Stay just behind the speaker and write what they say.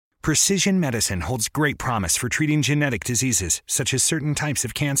Precision medicine holds great promise for treating genetic diseases, such as certain types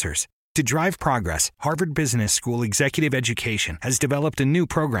of cancers. To drive progress, Harvard Business School Executive Education has developed a new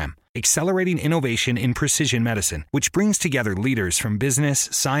program, Accelerating Innovation in Precision Medicine, which brings together leaders from business,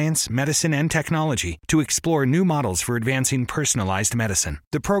 science, medicine, and technology to explore new models for advancing personalized medicine.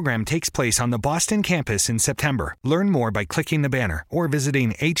 The program takes place on the Boston campus in September. Learn more by clicking the banner or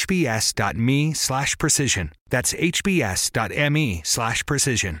visiting hbs.me/precision. That's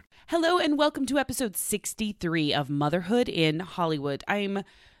hbs.me/precision. Hello and welcome to episode 63 of Motherhood in Hollywood. I'm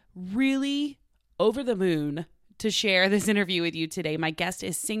really over the moon to share this interview with you today. My guest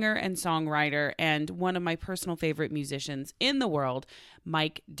is singer and songwriter and one of my personal favorite musicians in the world,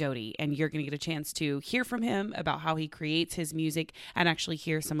 Mike Doughty. And you're going to get a chance to hear from him about how he creates his music and actually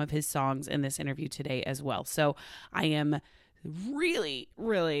hear some of his songs in this interview today as well. So I am really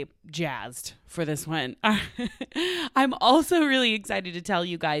jazzed for this one. I'm also really excited to tell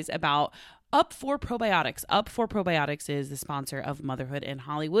you guys about Up4 Probiotics. Up4 Probiotics is the sponsor of Motherhood in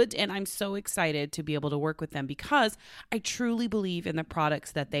Hollywood, and I'm so excited to be able to work with them because I truly believe in the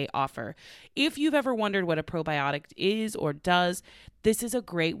products that they offer. If you've ever wondered what a probiotic is or does, this is a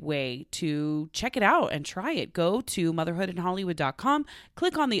great way to check it out and try it. Go to motherhoodinhollywood.com,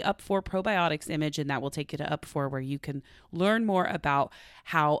 click on the Up4 Probiotics image, and that will take you to Up4, where you can learn more about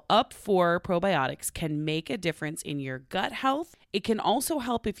how Up4 Probiotics can make a difference in your gut health. It can also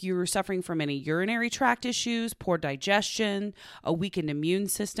help if you're suffering from any urinary tract issues, poor digestion, a weakened immune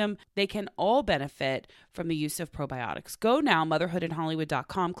system. They can all benefit from the use of probiotics. Go now,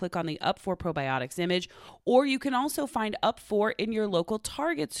 motherhoodinhollywood.com, click on the Up4 Probiotics image, or you can also find Up4 in your local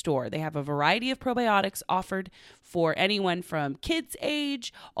Target store. They have a variety of probiotics offered for anyone from kids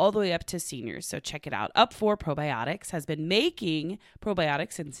age all the way up to seniors. So check it out. Up4 Probiotics has been making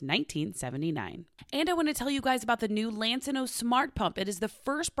probiotics since 1979. And I want to tell you guys about the new Lancino Smart Pump. It is the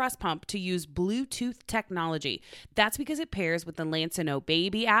first breast pump to use Bluetooth technology. That's because it pairs with the Lancino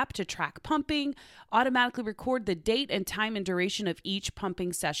Baby app to track pumping, automatically record the date and time and duration of each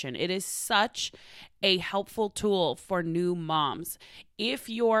pumping session. It is such a helpful tool for new moms. If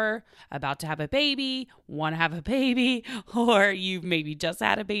you're about to have a baby, want to have a baby, or you've maybe just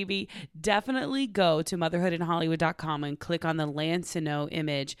had a baby, definitely go to motherhoodinhollywood.com and click on the Lancino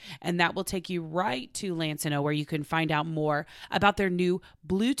image, and that will take you right to Lancino, where you can find out more about their new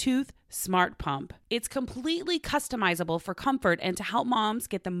Bluetooth Smart Pump. It's completely customizable for comfort and to help moms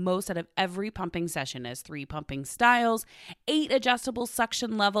get the most out of every pumping session. It has 3 pumping styles, 8 adjustable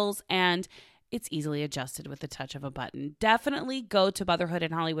suction levels, and it's easily adjusted with the touch of a button. Definitely go to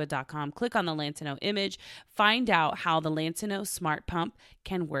motherhoodinhollywood.com, click on the Lancino image, find out how the Lancino Smart Pump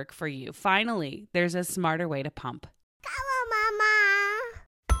can work for you. Finally, there's a smarter way to pump. Come on, Mama.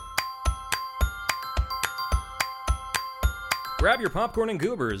 Grab your popcorn and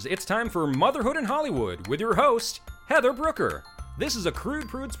goobers. It's time for Motherhood in Hollywood with your host, Heather Brooker. This is a crude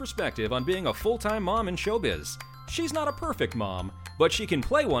prude's perspective on being a full-time mom in showbiz. She's not a perfect mom, but she can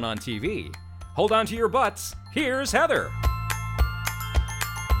play one on TV. Hold on to your butts. Here's Heather.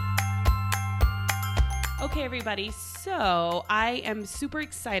 Okay, everybody. So I am super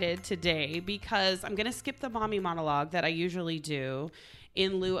excited today because I'm going to skip the mommy monologue that I usually do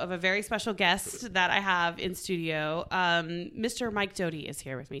in lieu of a very special guest that I have in studio. Mr. Mike Doughty is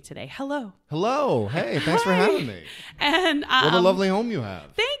here with me today. Hello. Hello. Hey, thanks for having me. And what a lovely home you have.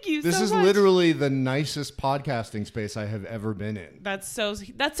 Thank you This so is much. Literally the nicest podcasting space I have ever been in. That's so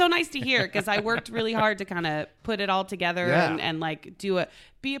nice to hear, because I worked really hard to kind of put it all together and like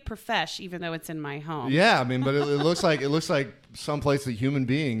be a profesh, even though it's in my home. Yeah, I mean, but it looks like someplace that human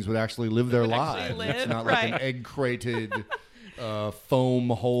beings would actually live their lives. It's not like an egg crated foam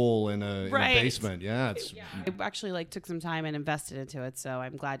hole in a basement. Yeah, I actually took some time and invested into it, so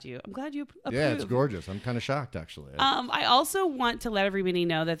I'm glad you approved. Yeah, it's gorgeous. I'm kind of shocked, actually. I also want to let everybody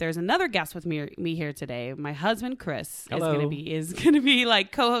know that there's another guest with me here today. My husband Chris is going to be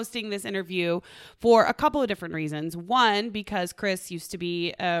like co-hosting this interview for a couple of different reasons. One, because Chris used to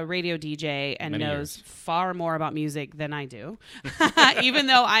be a radio DJ and knows far more about music than I do. Even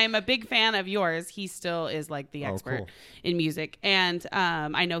though I am a big fan of yours, he still is like the expert in music. And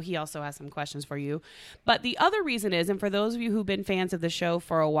I know he also has some questions for you. But the other reason is, and for those of you who've been fans of the show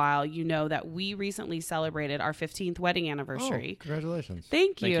for a while, you know that we recently celebrated our 15th wedding anniversary. Oh, congratulations.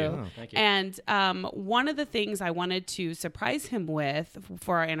 Thank you. Oh, thank you. And one of the things I wanted to surprise him with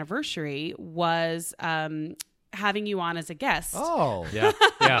for our anniversary was having you on as a guest. Oh. Yeah.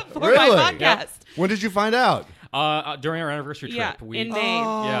 For my podcast. When did you find out? During our anniversary trip. In May.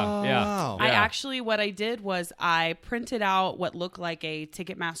 Yeah. I actually, what I did was I printed out what looked like a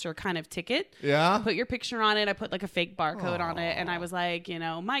Ticketmaster kind of ticket. Yeah. Put your picture on it. I put like a fake barcode on it. And I was like,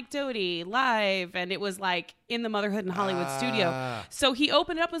 Mike Doughty live. And it was like in the Motherhood in Hollywood studio. So he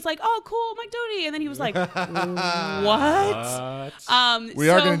opened it up and was like, oh, cool, Mike Doughty. And then he was like, what? We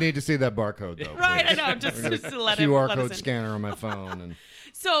are going to need to see that barcode, though. Right, I know. Just to let him QR let code us in. scanner on my phone. And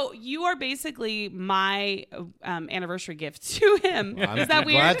So you are basically my anniversary gift to him. Is that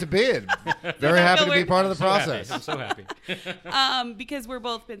weird? Glad to be it. Very happy to be part of the process. I'm so happy. Because we're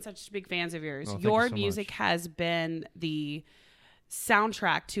both been such big fans of yours. Oh, Your thank you so music much. has been the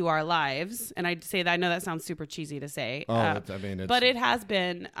soundtrack to our lives, and I'd say that I know that sounds super cheesy to say. But it has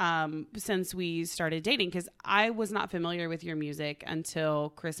been since we started dating, because I was not familiar with your music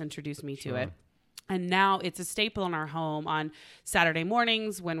until Chris introduced me to it. And now it's a staple in our home on Saturday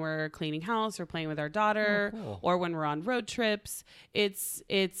mornings when we're cleaning house or playing with our daughter, or when we're on road trips. It's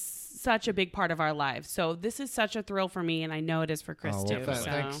such a big part of our lives. So this is such a thrill for me, and I know it is for Chris too.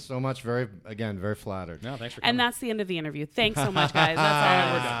 Thanks so much. Very flattered. No, thanks for coming. And that's the end of the interview. Thanks so much, guys.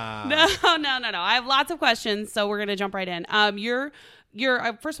 That's all. No. I have lots of questions, so we're gonna jump right in. You're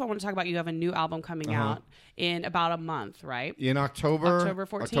first of all, I want to talk about you have a new album coming out in about a month, right? In October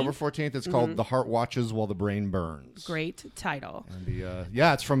 14th? October 14th. It's called The Heart Watches While the Brain Burns. Great title. And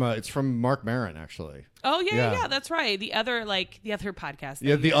it's from Mark Maron, actually. Oh yeah, that's right. The other podcast.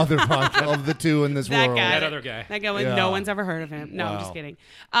 Yeah, the other podcast of the two in this world. That other guy. That guy, no one's ever heard of him. No, Wow. I'm just kidding.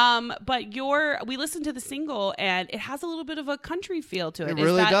 But we listened to the single, and it has a little bit of a country feel to it. It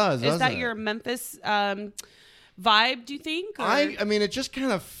really does, Is doesn't that it? your Memphis vibe, do you think? Or? I mean, it just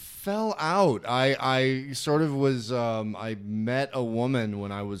kind of fell out. I sort of was. I met a woman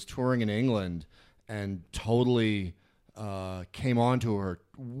when I was touring in England, and totally came onto her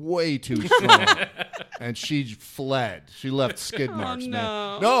way too strong, and she fled. She left skid marks. no.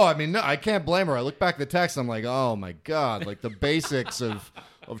 Man. No, I mean, I can't blame her. I look back at the text. I'm like, oh my god, like the basics of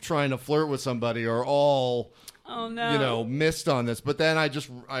trying to flirt with somebody are all. Oh no. Missed on this. But then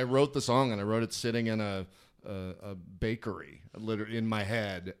I wrote the song, and I wrote it sitting in a bakery, literally in my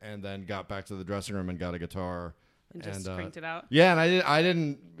head, and then got back to the dressing room and got a guitar And just cranked it out. Yeah, and I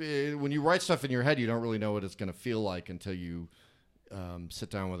didn't. When you write stuff in your head, you don't really know what it's going to feel like until you sit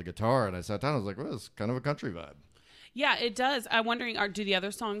down with a guitar. And I sat down. I was like, well, it's kind of a country vibe. Yeah, it does. I'm wondering, do the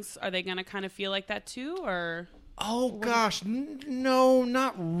other songs, are they going to kind of feel like that too, or? Oh gosh, no,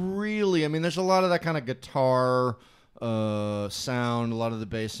 not really. I mean, there's a lot of that kind of guitar sound, a lot of the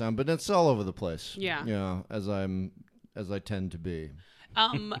bass sound, but it's all over the place. Yeah. As I tend to be.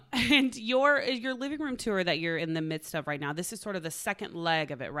 And your living room tour that you're in the midst of right now, this is sort of the second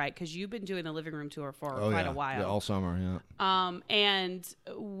leg of it, right? Because you've been doing the living room tour for quite a while. Yeah, all summer, yeah. And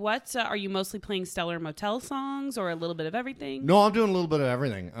what are you mostly playing Stellar Motel songs or a little bit of everything? No, I'm doing a little bit of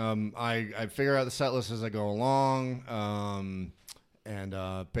everything. I figure out the set list as I go along. And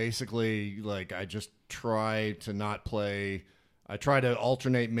basically, like, I just try to not play. I try to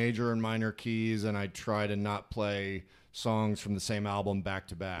alternate major and minor keys, and I try to not play songs from the same album back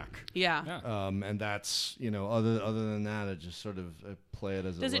to back. Yeah. And that's, other than that, I just sort of play it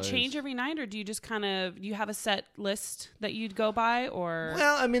as Does it change every night, or do you just you have a set list that you'd go by, or?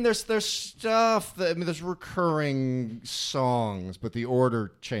 Well, I mean, there's stuff there's recurring songs, but the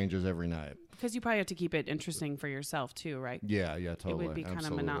order changes every night. Because you probably have to keep it interesting for yourself too, right? Yeah, totally. It would be kind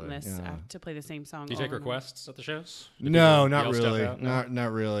of monotonous to play the same song. Do you take requests at the shows? No, not really.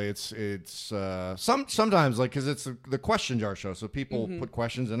 Not really. It's sometimes, like, because it's the question jar show, so people put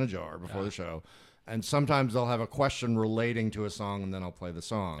questions in a jar before the show, and sometimes they'll have a question relating to a song, and then I'll play the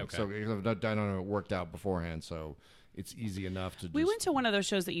song. Okay. So I don't know it worked out beforehand, so it's easy enough to. We went to one of those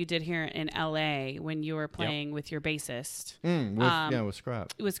shows that you did here in LA when you were playing with your bassist. With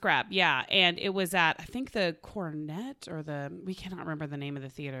Scrap. It was Scrap, yeah, and it was at, I think, the Cornet or we cannot remember the name of the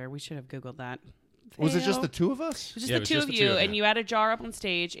theater. We should have Googled that. Was it just the two of us? It was just the two of you, and you had a jar up on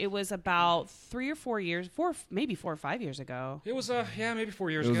stage. It was about 3 or 4 years, maybe 4 or 5 years ago. It was maybe 4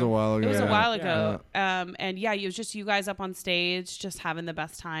 years ago. It was a while ago. It was a while ago. And it was just you guys up on stage, just having the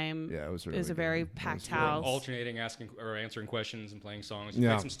best time. Yeah, it was really. It was a very packed house. Alternating, asking or answering questions and playing songs. We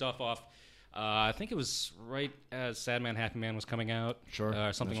played some stuff off. I think it was right as Sad Man, Happy Man was coming out,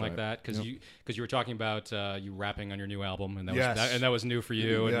 something like that. Because you were talking about you rapping on your new album, and that was new for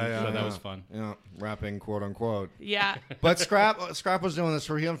you, and that was fun. Yeah, rapping, quote unquote. Yeah. But Scrap was doing this.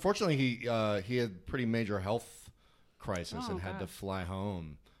 Unfortunately, he had pretty major health crisis and had to fly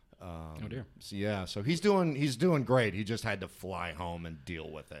home. Oh dear. So he's doing great. He just had to fly home and deal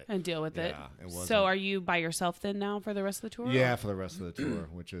with it. So are you by yourself then now for the rest of the tour? Yeah, for the rest of the tour,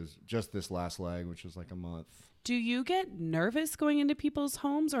 which is just this last leg, which is like a month. Do you get nervous going into people's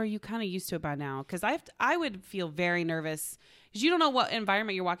homes, or are you kind of used to it by now? Because I would feel very nervous because you don't know what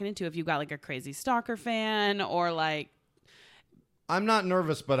environment you're walking into if you've got like a crazy stalker fan or like. I'm not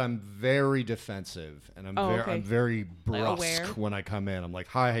nervous, but I'm very defensive, and I'm very brusque when I come in. I'm like,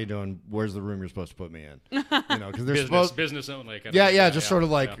 "Hi, how you doing? Where's the room you're supposed to put me in?" Because they're business only. Just sort of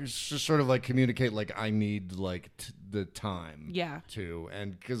like communicate like I need like the time. To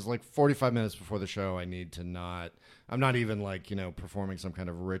and because like 45 minutes before the show, I need to not. I'm not even like performing some kind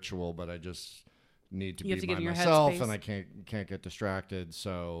of ritual, but I just need to be by myself, and I can't get distracted.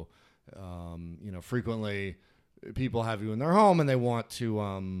 So, frequently. People have you in their home and they want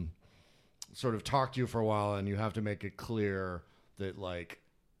to sort of talk to you for a while, and you have to make it clear that like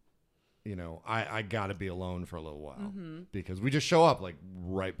I gotta be alone for a little while because we just show up like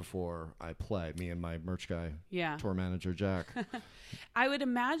right before I play, me and my merch guy, tour manager Jack. I would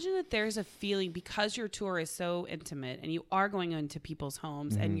imagine that there's a feeling because your tour is so intimate and you are going into people's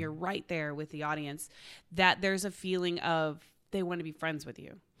homes and you're right there with the audience, that there's a feeling of they want to be friends with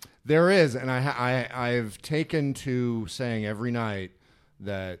you. There is, and I've taken to saying every night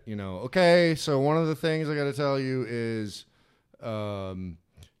that, okay, so one of the things I got to tell you is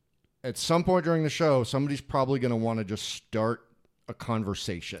at some point during the show, somebody's probably going to want to just start a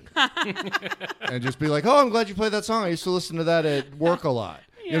conversation and just be like, oh, I'm glad you played that song. I used to listen to that at work a lot.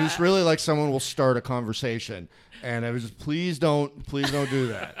 It's really like someone will start a conversation, and I was just, please don't do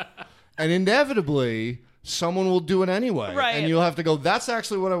that. And inevitably, someone will do it anyway, and you'll have to go, that's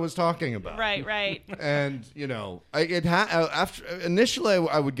actually what I was talking about. Right. And, after initially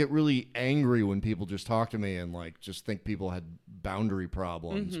I would get really angry when people just talk to me and like just think people had boundary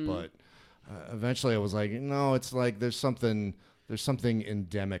problems. But eventually I was like, no, it's like there's something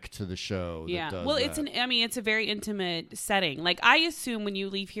endemic to the show. That does that. It's a very intimate setting. Like I assume when you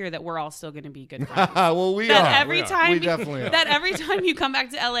leave here that we're all still going to be good friends. Well, we definitely are. That every time you come back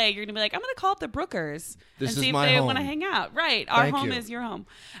to LA, you're going to be like, I'm going to call up the Brookers and see if they want to hang out. Right. Our home is your home.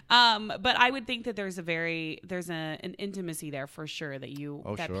 But I would think that there's an intimacy there for sure that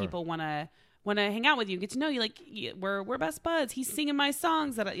people want to hang out with you and get to know you. Like we're best buds. He's singing my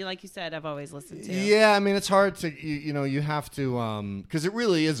songs that, like you said, I've always listened to. Yeah, it's hard to you have to because it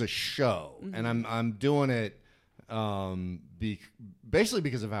really is a show, and I'm doing it basically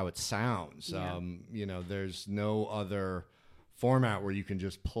because of how it sounds. There's no other format where you can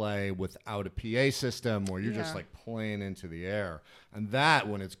just play without a PA system, where you're just like playing into the air. And that,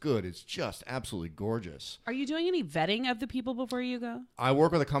 when it's good, it's just absolutely gorgeous. Are you doing any vetting of the people before you go? I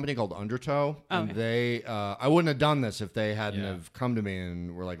work with a company called Undertow, and they, I wouldn't have done this if they hadn't have come to me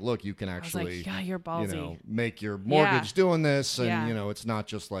and were like, look, you can actually, you're ballsy. Make your mortgage doing this. And, it's not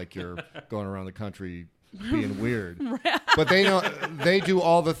just like you're going around the country being weird. But they do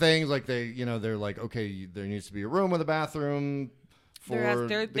all the things, like they're like, okay, there needs to be a room with a bathroom for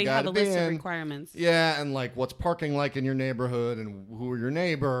they have a list of requirements. Yeah, and like what's parking like in your neighborhood and who are your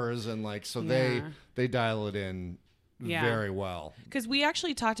neighbors, and like so they dial it in very well. Because we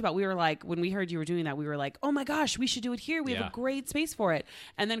actually talked about, we were like, when we heard you were doing that, we were like, oh my gosh, we should do it here. We have a great space for it.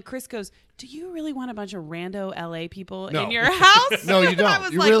 And then Chris goes, do you really want a bunch of rando LA people in your house? No, you don't. I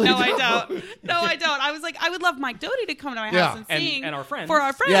was really don't. I don't. I was like, I would love Mike Doughty to come to my house and sing. And our friends. For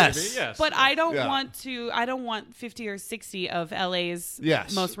our friends. Yes. But I don't want 50 or 60 of LA's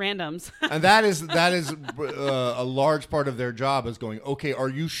most randoms. And that is a large part of their job, is going, okay, are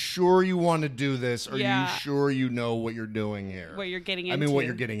you sure you want to do this? Are you sure you know what you're doing here? What you're getting into. What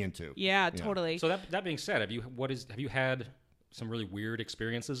you're getting into. Yeah, totally. So that being said, have you had some really weird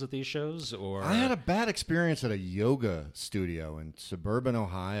experiences at these shows? Or I had a bad experience at a yoga studio in suburban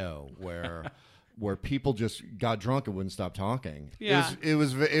Ohio where people just got drunk and wouldn't stop talking. Yeah. It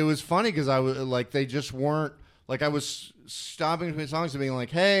was funny because I was like, they just weren't, like I was stopping between songs and being like,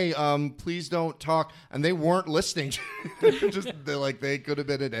 hey, please don't talk. And they weren't listening. They could have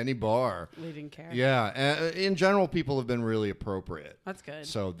been at any bar. They didn't care. Yeah. In general, people have been really appropriate. That's good.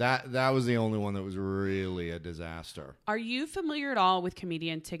 So that was the only one that was really a disaster. Are you familiar at all with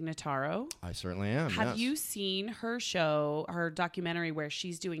comedian Tig Notaro? I certainly am. Have you seen her show, her documentary where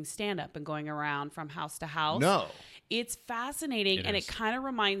she's doing stand-up and going around from house to house? No. It's fascinating, and it kind of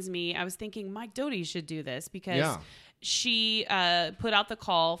reminds me, I was thinking Mike Doughty should do this because she put out the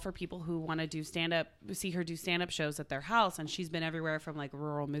call for people who want to do see her do stand-up shows at their house, and she's been everywhere from like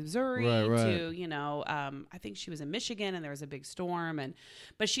rural Missouri to, you know, I think she was in Michigan and there was a big storm,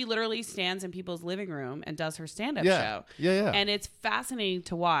 but she literally stands in people's living room and does her stand-up show. Yeah. And it's fascinating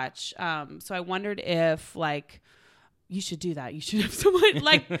to watch. So I wondered if like you should do that. You should have someone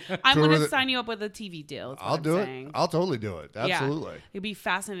like I'm going to sign you up with a TV deal. I'll do it. I'll totally do it. Absolutely. Yeah, it'd be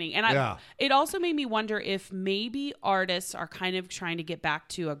fascinating. And it also made me wonder if maybe artists are kind of trying to get back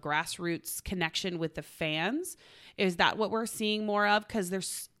to a grassroots connection with the fans. Is that what we're seeing more of? Because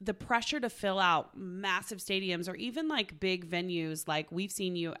there's the pressure to fill out massive stadiums or even like big venues. Like we've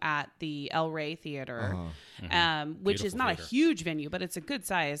seen you at the El Rey Theater, which is not a huge venue, but it's a good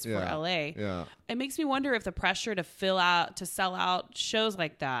size for LA. Yeah. It makes me wonder if the pressure to sell out shows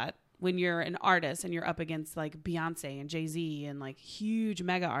like that when you're an artist and you're up against like Beyonce and Jay-Z and like huge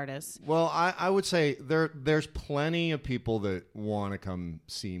mega artists. Well, I would say there's plenty of people that want to come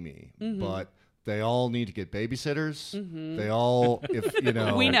see me, but they all need to get babysitters. They all, if you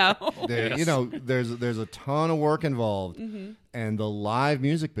know, we know, you know, there's a ton of work involved, and the live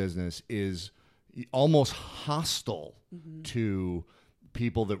music business is almost hostile to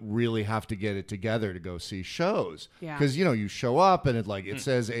people that really have to get it together to go see shows. Because you know, you show up and it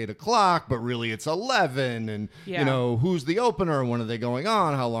says 8:00, but really it's 11, and you know, who's the opener, when are they going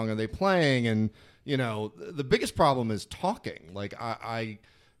on, how long are they playing, and you know, the biggest problem is talking. Like I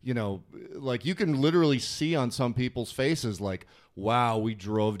you know, like you can literally see on some people's faces, like, wow, we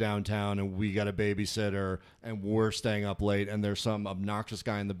drove downtown and we got a babysitter and we're staying up late, and there's some obnoxious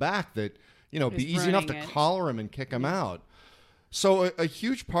guy in the back that, you know, be easy enough to collar him and kick him out. So a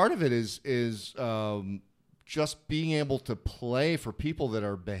huge part of it is just being able to play for people that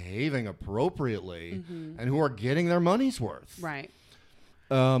are behaving appropriately and who are getting their money's worth. Right.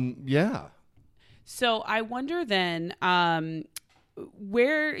 Yeah. So I wonder then,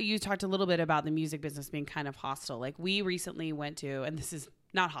 where you talked a little bit about the music business being kind of hostile. Like we recently went to, and this is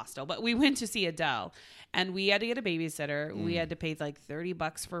not hostile, but we went to see Adele, and we had to get a babysitter. We had to pay like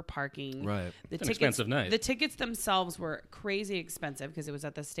 $30 for parking. Right. It's an expensive night. The tickets themselves were crazy expensive because it was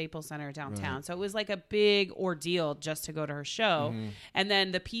at the Staples Center downtown. Right. So it was like a big ordeal just to go to her show. And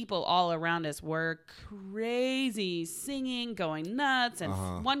then the people all around us were crazy, singing, going nuts. And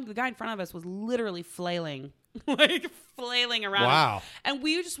the guy in front of us was literally flailing. Like flailing around. Wow. And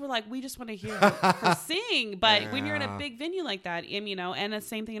we just were like, we just want to hear her sing. But when you're in a big venue like that, you know, and the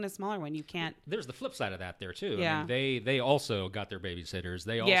same thing in a smaller one, you can't. There's the flip side of that there too. Yeah. I mean, they also got their babysitters.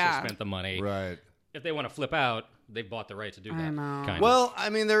 They also spent the money. Right. If they want to flip out, they've bought the right to do that. I know. Kind Well, I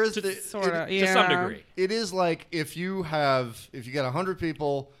mean, there is to some degree. It is like if you get 100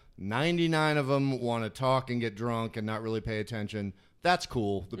 people, 99 of them want to talk and get drunk and not really pay attention. That's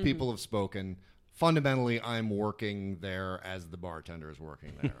cool. The people have spoken. Fundamentally, I'm working there as the bartender is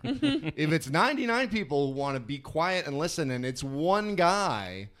working there. If it's 99 people who want to be quiet and listen, and it's one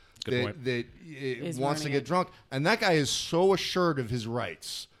guy that wants to get drunk, and that guy is so assured of his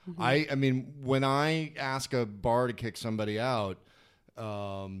rights. I mean, when I ask a bar to kick somebody out,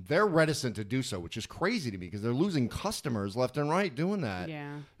 they're reticent to do so, which is crazy to me because they're losing customers left and right doing that.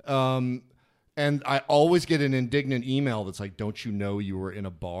 Yeah. And I always get an indignant email that's like, don't you know you were in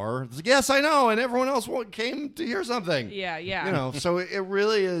a bar? It's like, yes, I know. And everyone else came to hear something. Yeah. You know, so it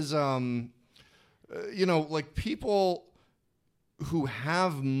really is, you know, like people who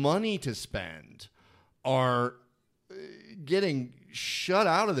have money to spend are getting shut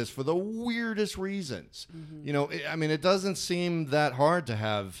out of this for the weirdest reasons. You know, I mean, it doesn't seem that hard to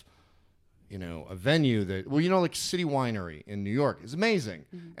have, you know, a venue that, well, you know, like City Winery in New York is amazing.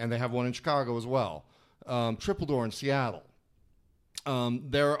 And they have one in Chicago as well. Triple Door in Seattle.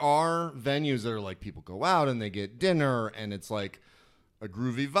 There are venues that are like people go out and they get dinner and it's like a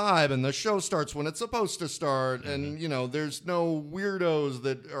groovy vibe and the show starts when it's supposed to start. And, you know, there's no weirdos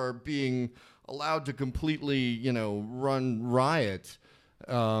that are being allowed to completely, you know, run riot.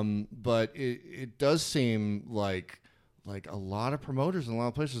 But it does seem like a lot of promoters in a lot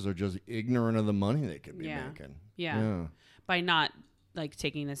of places are just ignorant of the money they could be making. Yeah. By not like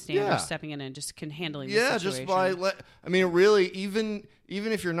taking a stand or stepping in and just handling the situation. Just by I mean, really, even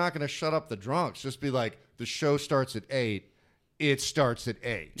if you're not going to shut up the drunks, just be like, the show starts at 8. It starts at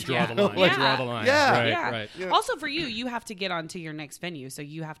 8. Draw the line. Draw the line. Yeah. Right. Yeah. Also, for you have to get on to your next venue, so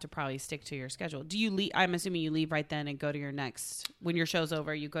you have to probably stick to your schedule. Do you leave? I'm assuming you leave right then and go to your next. When your show's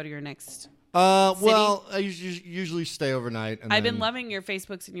over, you go to your next. Well, I usually stay overnight. And I've been loving your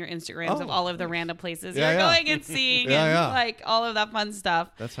Facebooks and your Instagrams of all of the random places you're yeah. going and seeing and like all of that fun stuff.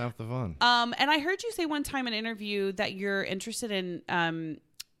 That's half the fun. And I heard you say one time in an interview that you're interested in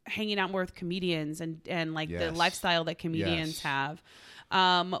hanging out more with comedians and like the Yes. lifestyle that comedians Yes. have.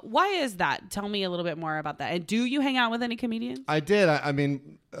 Why is that? Tell me a little bit more about that. And do you hang out with any comedians? I did. I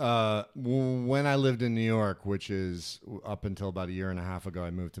mean, when I lived in New York, which is up until about a year and a half ago,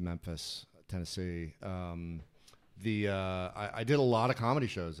 I moved to Memphis, Tennessee. I did a lot of comedy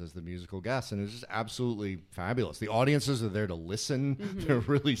shows as the musical guest, and it was just absolutely fabulous. The audiences are there to listen. They're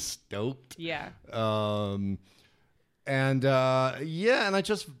really stoked. Yeah. And I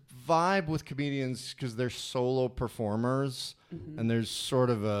just vibe with comedians because they're solo performers, and there's sort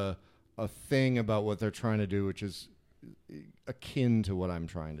of a thing about what they're trying to do, which is akin to what I'm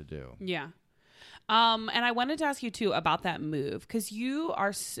trying to do. Yeah. And I wanted to ask you too about that move, because you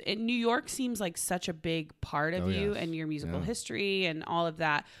are New York seems like such a big part of you and your musical history and all of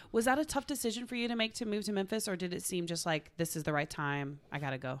that. Was that a tough decision for you to make to move to Memphis, or did it seem just like this is the right time? I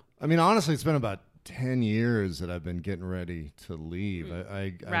gotta go. I mean, honestly, it's been about 10 years that I've been getting ready to leave.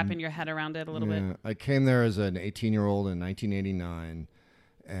 Wrapping your head around it a little bit. I came there as an 18-year-old in 1989,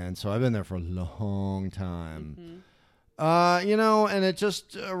 and so I've been there for a long time. And it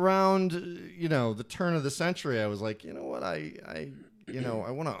just around, the turn of the century, I was like, you know what, I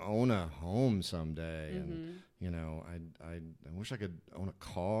want to own a home someday, and I wish I could own a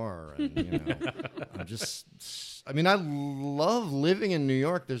car, and I love living in New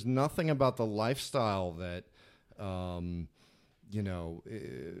York. There's nothing about the lifestyle that, that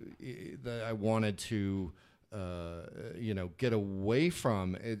I wanted to, get away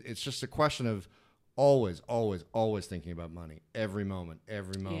from. It's just a question of always thinking about money. Every moment.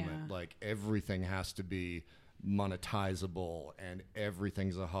 Yeah. Like everything has to be monetizable, and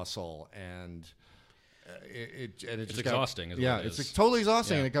everything's a hustle, and it's exhausting. It's totally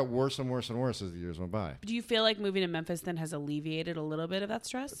exhausting, Yeah. and it got worse and worse and worse as the years went by. Do you feel like moving to Memphis then has alleviated a little bit of that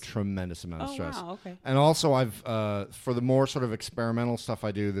stress? Tremendous amount of stress. Wow, okay. And also, I've for the more sort of experimental stuff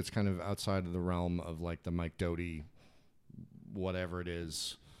I do, that's kind of outside of the realm of like the Mike Doughty, whatever it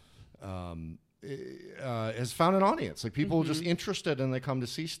is. Has found an audience. Like people are just interested, and they come to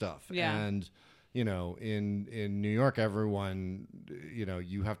see stuff. Yeah. And in New York, everyone,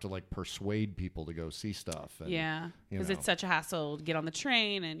 you have to like persuade people to go see stuff. And, Yeah, because it's such a hassle to get on the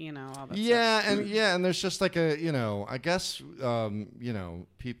train and all that. And there's just like I guess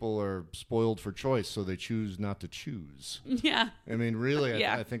people are spoiled for choice, so they choose not to choose. Yeah. I mean, really,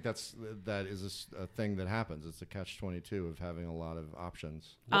 Yeah. I think that is a thing that happens. It's a catch-22 of having a lot of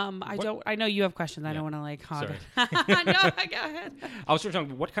options. I know you have questions. I don't want to like hog. Sorry. No, go ahead. I was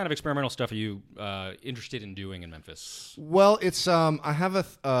talking. What kind of experimental stuff are you interested in doing in Memphis? Well, it's I have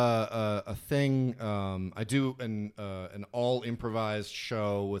a thing. I do an all improvised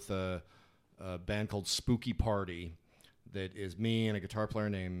show with a band called Spooky Party. That is me and a guitar player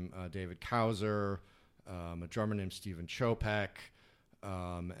named David Kauser, a drummer named Stephen Chopek,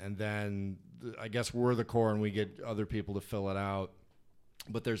 and then I guess we're the core, and we get other people to fill it out.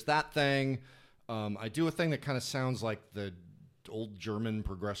 But there's that thing. I do a thing that kind of sounds like the old German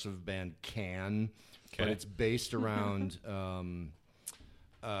progressive band Can, but it's based around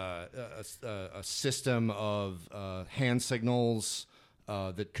a system of hand signals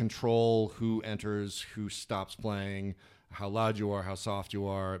that control who enters, who stops playing, how loud you are, how soft you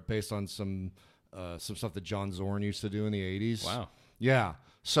are, based on some stuff that John Zorn used to do in the 80s. Wow. Yeah.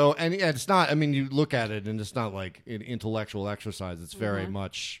 So, and it's not, I mean, you look at it and it's not like an intellectual exercise. It's very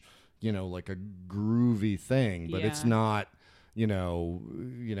much, like a groovy thing, but it's not,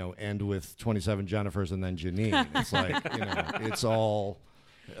 end with 27 Jennifers and then Janine. It's like, it's all,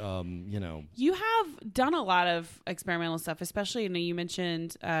 You have done a lot of experimental stuff, especially, you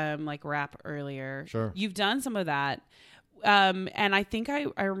mentioned like rap earlier. Sure. You've done some of that. And I think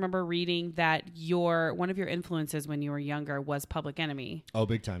I remember reading that one of your influences when you were younger was Public Enemy. Oh,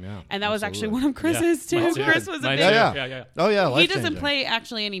 big time, yeah. And that was actually Absolutely. one of Chris's too. Mine too. Chris was a Mine big. too. Yeah. Oh, yeah. He doesn't life-changing. play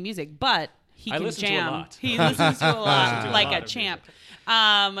actually any music, but he I can listen to a jam. lot. He listens to a lot, like a of champ.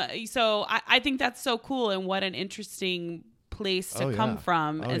 So I think that's so cool, and what an interesting place to come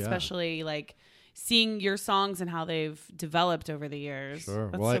from, especially like seeing your songs and how they've developed over the years.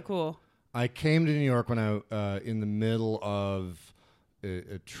 Sure. That's Well, so cool. I came to New York when I in the middle of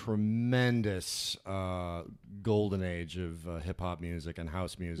a tremendous golden age of hip hop music and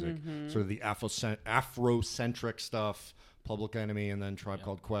house music, sort of the Afrocentric stuff, Public Enemy, and then Tribe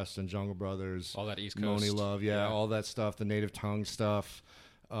Called Quest and Jungle Brothers, All that East Money Coast. Love, all that stuff, the Native Tongue stuff.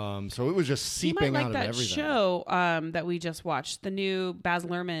 So it was just seeping you might out like of that everything. show that we just watched, the new Baz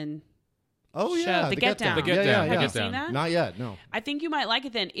Luhrmann. Oh yeah, The Get Down. The Get Yeah, Down. yeah, Have yeah. you seen that? Not yet. No. I think you might like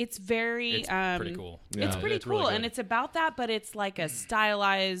it then. It's very It's pretty cool. It's Yeah, pretty it's cool, really and good. it's about that, but it's like a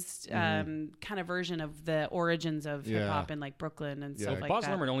stylized kind of version of the origins of hip hop in like Brooklyn and stuff like Baz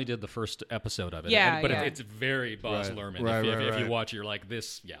that. Luhrmann only did the first episode of it. Yeah, but yeah. it's very Baz Right. Luhrmann. Right, if right, you right. watch it, you're like,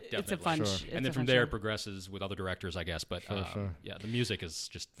 this, yeah, definitely. It's a fun. Sure. It's And then a from fun there, show. it progresses with other directors, I guess. But sure. yeah, the music is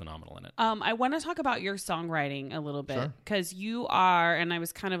just phenomenal in it. I want to talk about your songwriting a little bit Sure. because you are, and I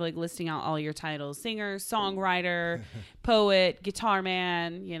was kind of like listing out all your titles: singer, songwriter, poet, guitar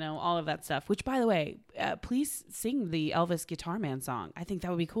man, all of that stuff. Which, by the way, please sing the Elvis Guitar Man song. I think that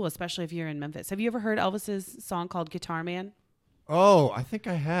would be cool, especially if you're in Memphis. Have you ever heard Elvis's song called Guitar Man? Oh, I think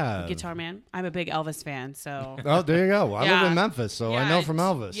I have. Guitar Man. I'm a big Elvis fan, so. Oh, there you go. I Yeah. live in Memphis, so I Yeah, know from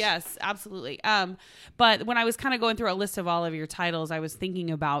Elvis. Yes, absolutely. But when I was kind of going through a list of all of your titles, I was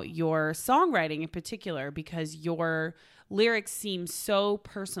thinking about your songwriting in particular because your lyrics seem so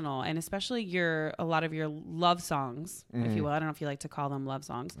personal, and especially a lot of your love songs, if you will. I don't know if you like to call them love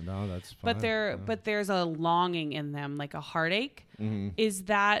songs. No, that's fine. But there's a longing in them, like a heartache. Is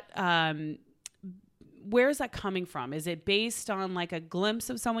that where is that coming from? Is it based on like a glimpse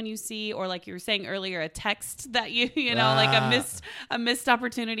of someone you see, or like you were saying earlier, a text that like a missed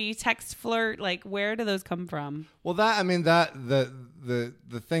opportunity, text flirt? Like, where do those come from? Well, the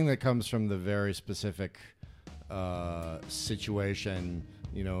thing that comes from the very specific situation,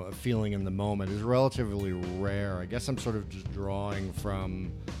 a feeling in the moment is relatively rare. I guess I'm sort of just drawing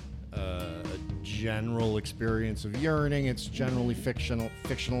from a general experience of yearning. It's generally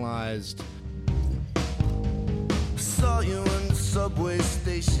fictionalized. Saw you in the subway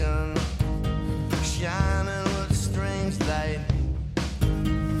station, shining with a strange light.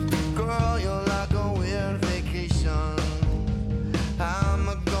 Girl, you're like a weird vacation. How am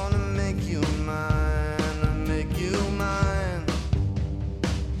I gonna make you mine? Make you mine.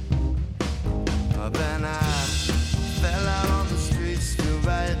 Then I fell out on the streets to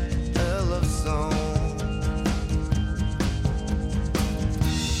write a love song.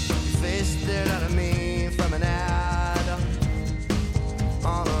 Your face stared out at me from an ad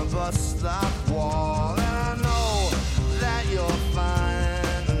on a bus stop wall, and I know that you're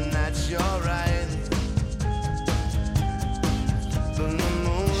fine and that you're right. But the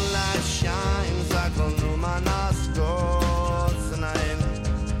moonlight shines like a luminosco tonight.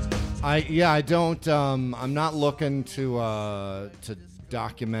 I don't. I'm not looking to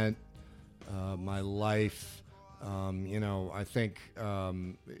document my life. I think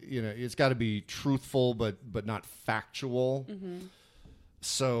it's got to be truthful, but not factual.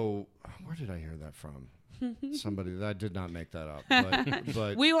 So, where did I hear that from? Somebody that I did not make that up.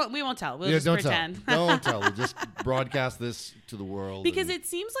 But We won't tell. We'll yeah, just don't pretend. tell. Don't tell. We'll just broadcast this to the world. Because it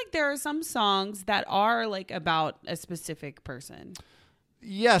seems like there are some songs that are like about a specific person.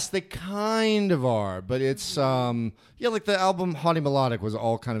 Yes, they kind of are, but it's like the album Haughty Melodic was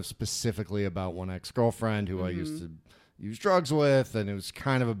all kind of specifically about one ex-girlfriend who I used to use drugs with, and it was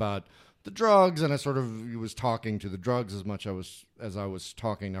kind of about the drugs, and I sort of was talking to the drugs as much as I was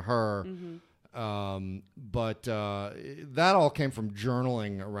talking to her. But that all came from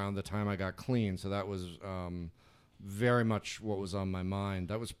journaling around the time I got clean, so that was very much what was on my mind.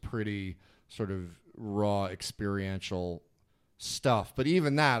 That was pretty sort of raw experiential stuff. But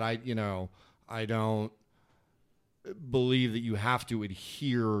even that, I don't believe that you have to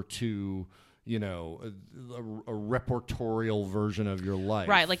adhere to a repertorial version of your life,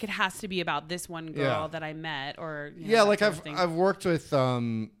 Right, like it has to be about this one girl Yeah. that I met, or Yeah, that like sort of thing. I've worked with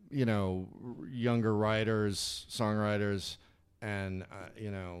younger writers, songwriters, and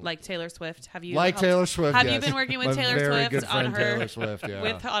like Taylor Swift. Have you like helped- Taylor Swift? Have yes. you been working with My Taylor very Swift good on friend her Taylor Swift?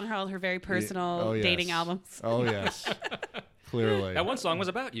 Yeah. on her very personal Oh, yes. dating albums? Oh yes, clearly. That one song was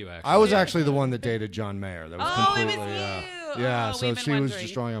about you, actually. I was actually the one that dated John Mayer. That was Oh, it was completely you. yeah. Oh, So we've been she was wondering.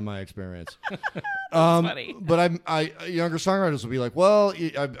 just drawing on my experience. funny. But younger songwriters will be like, well,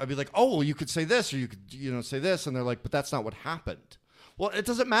 I'd be like, oh, well, you could say this, or you could say this, and they're like, but that's not what happened. Well, it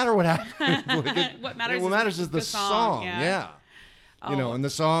doesn't matter what happened. What matters What matters is the song. yeah. Oh. And the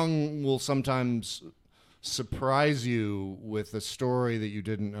song will sometimes surprise you with a story that you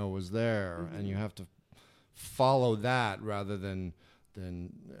didn't know was there, and you have to follow that rather than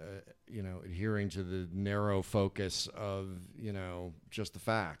adhering to the narrow focus of just the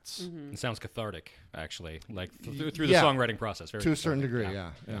facts. It sounds cathartic, actually, like through the Yeah. songwriting process. Very To a certain cathartic, degree,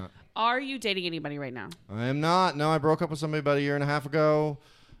 yeah. Are you dating anybody right now? I am not. No, I broke up with somebody about a year and a half ago.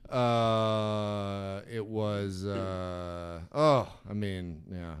 It was. Yeah.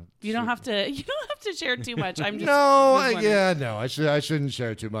 You don't have to. You don't have to share too much. I'm just No, just wondering. no. I shouldn't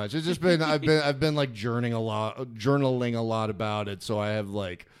share too much. It's just been I've been like journaling a lot about it. So I have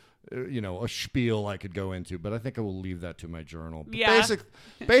like a spiel I could go into, but I think I will leave that to my journal. But Yeah.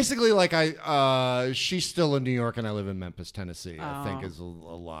 basically, like she's still in New York and I live in Memphis, Tennessee. I think is a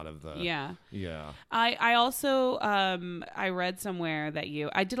lot of the Yeah. Yeah. I also I read somewhere that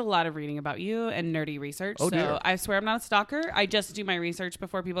I did a lot of reading about you and nerdy research. Oh, so dear. I swear I'm not a stalker. I just do my research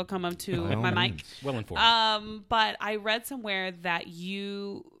before people come up to By all my mic. means. Well informed. But I read somewhere that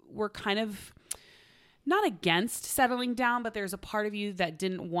you were kind of not against settling down, but there's a part of you that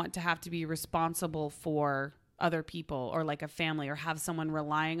didn't want to have to be responsible for other people or like a family or have someone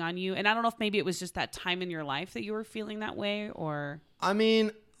relying on you. And I don't know if maybe it was just that time in your life that you were feeling that way or... I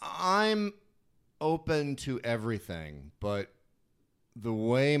mean, I'm open to everything, but the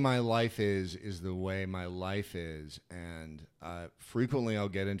way my life is the way my life is. And frequently I'll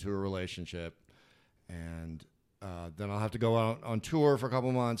get into a relationship and then I'll have to go out on tour for a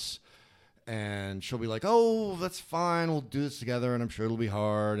couple months. And she'll be like, oh, that's fine. We'll do this together. And I'm sure it'll be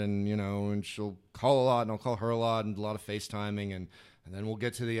hard. And, and she'll call a lot and I'll call her a lot and a lot of FaceTiming. And then we'll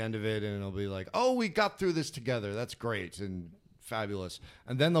get to the end of it and it'll be like, oh, we got through this together. That's great and fabulous.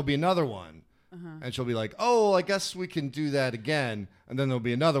 And then there'll be another one. And she'll be like, oh, I guess we can do that again. And then there'll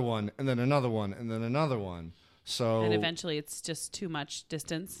be another one and then another one and then another one. So. And eventually it's just too much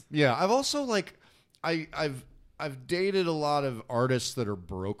distance. Yeah. I've also I've dated a lot of artists that are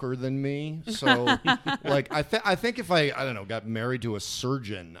broker than me. So like I think if I don't know, got married to a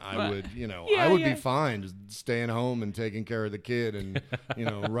surgeon, I would, I would be fine just staying home and taking care of the kid and,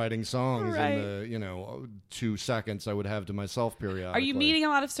 writing songs in the, 2 seconds I would have to myself periodically. Are you meeting a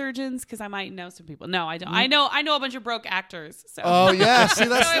lot of surgeons? Because I might know some people. No, I don't. I know a bunch of broke actors. So. Oh yeah, see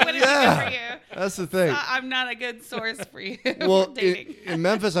that's so it wouldn't be good for you. That's the thing. I'm not a good source for you. Well, for dating. in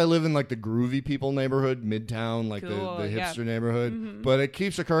Memphis, I live in like the groovy people neighborhood, Midtown, like Cool, the yeah. hipster neighborhood. Mm-hmm. But it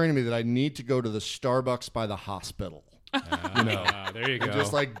keeps occurring to me that I need to go to the Starbucks by the hospital. There you go. And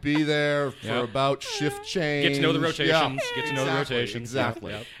just like be there for about shift change. Get to know the rotations. Yeah. Get to know the rotations.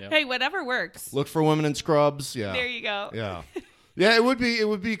 Exactly. Yep. Hey, whatever works. Look for women in scrubs. Yeah. There you go. Yeah. Yeah, it would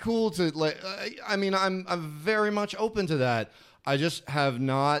be cool to like. I mean, I'm very much open to that. I just have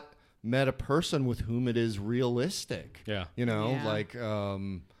not met a person with whom it is realistic. Yeah. Yeah. Like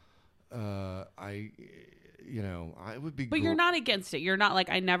I would be. But you're not against it. You're not like,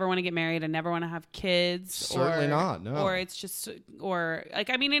 I never want to get married. I never want to have kids. Certainly not. No. Or it's just, or like,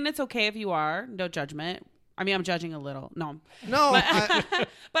 I mean, and it's okay if you are. No judgment. I mean, I'm judging a little. No. No.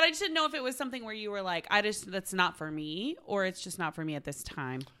 But I just didn't know if it was something where you were like, that's not for me, or it's just not for me at this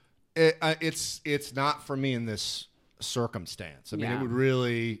time. It's not for me in this circumstance. I mean,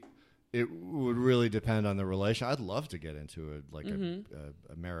 it would really depend on the relation. I'd love to get into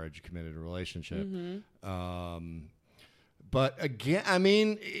a marriage committed relationship. But again, I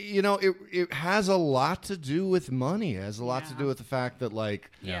mean, it has a lot to do with money. It has a lot to do with the fact that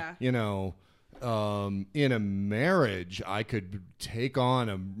in a marriage, I could take on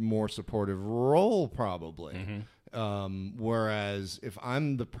a more supportive role probably. Whereas if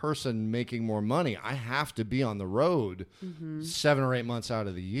I'm the person making more money, I have to be on the road 7 or 8 months out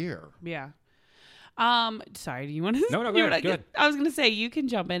of the year. Yeah. Sorry, do you want to? No, go ahead. I was going to say, you can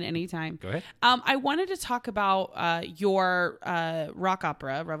jump in anytime. Go ahead. I wanted to talk about your rock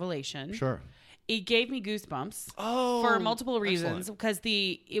opera, Revelation. Sure. It gave me goosebumps for multiple reasons, because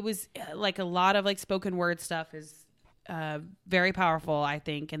it was like a lot of like spoken word stuff is very powerful, I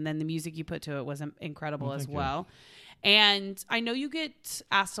think, and then the music you put to it was incredible as well. And I know you get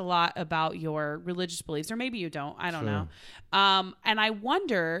asked a lot about your religious beliefs, or maybe you don't. I don't know. And I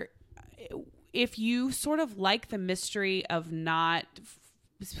wonder if you sort of like the mystery of not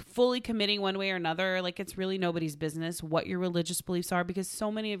fully committing one way or another. Like, it's really nobody's business what your religious beliefs are, because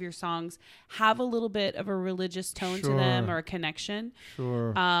so many of your songs have a little bit of a religious tone to them, or a connection.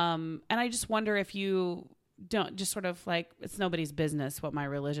 And I just wonder if you don't just sort of like, it's nobody's business what my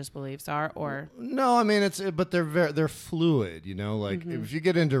religious beliefs are, or no, I mean, but they're fluid, like if you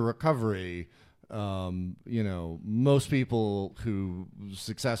get into recovery, most people who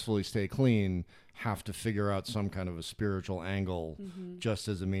successfully stay clean have to figure out some kind of a spiritual angle just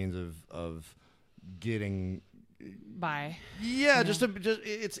as a means of getting by. Yeah, just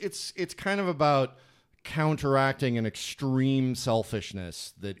it's kind of about counteracting an extreme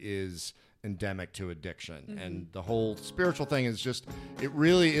selfishness that is endemic to addiction. And the whole spiritual thing is it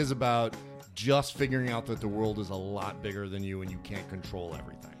really is about just figuring out that the world is a lot bigger than you and you can't control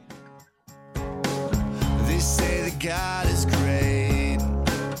everything. They say that God is great.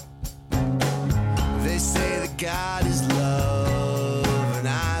 They say that God is love, and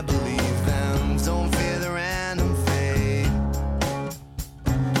I believe them. Don't fear the random fate.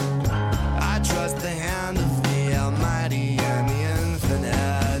 I trust the hand of the Almighty and the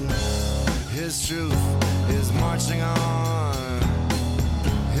Infinite. His truth is marching on.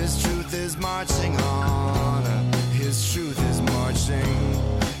 His truth is marching on. His truth is marching.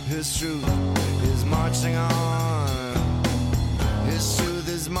 His truth is marching on. His truth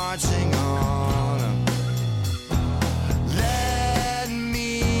is marching on. Let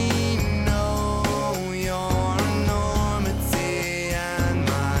me know your enormity and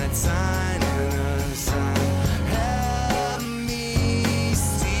my tininess, and help me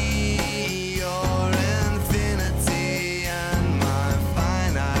see your infinity and my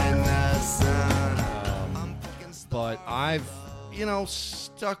finiteness. But I've,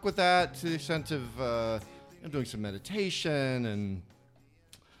 stuck with that to the extent of doing some meditation and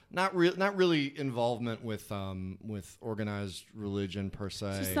not really involvement with organized religion per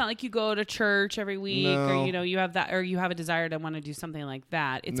se. So it's not like you go to church every week, No. or you have that, or you have a desire to want to do something like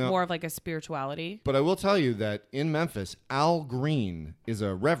that. It's No. more of like a spirituality. But I will tell you that in Memphis, Al Green is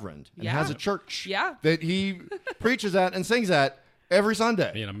a reverend and Yeah. has a church Yeah. that he preaches at and sings at every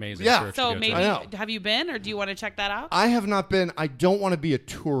Sunday. Be an amazing Yeah. church So to go maybe to. I know. have you been, or do you want to check that out? I have not been. I don't want to be a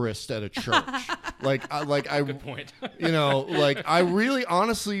tourist at a church. Good point. I really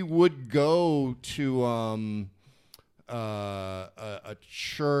honestly would go to a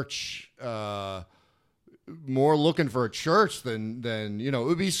church more looking for a church than it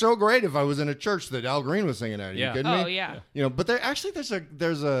would be so great if I was in a church that Al Green was singing at. Are Yeah. you kidding me? Oh yeah. But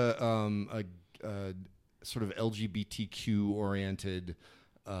there's a sort of LGBTQ oriented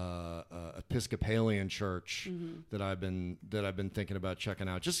Episcopalian church that I've been thinking about checking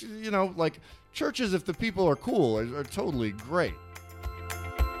out. Just churches, if the people are cool, are totally great.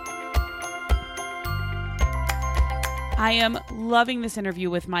 I am loving this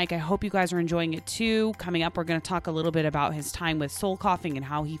interview with Mike. I hope you guys are enjoying it too. Coming up, we're going to talk a little bit about his time with Soul Coughing and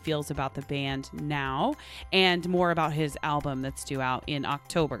how he feels about the band now, and more about his album that's due out in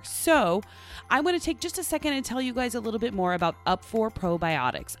October. So I want to take just a second and tell you guys a little bit more about Up4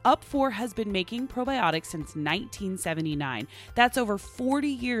 Probiotics. Up4 has been making probiotics since 1979. That's over 40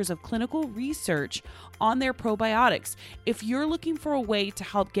 years of clinical research on their probiotics. If you're looking for a way to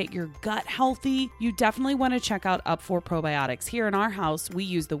help get your gut healthy, you definitely want to check out Up4 Probiotics. Here in our house, we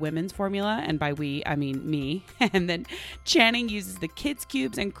use the women's formula, and by we, I mean me. And then Channing uses the kids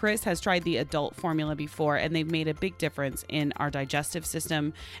cubes, and Chris has tried the adult formula before, and they've made a big difference in our digestive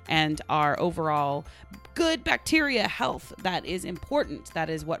system and our overall good bacteria health. That is important. That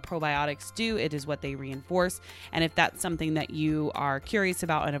is what probiotics do. It is what they reinforce. And if that's something that you are curious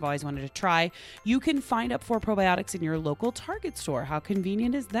about and have always wanted to try, you can find Up4 Probiotics in your local Target store. How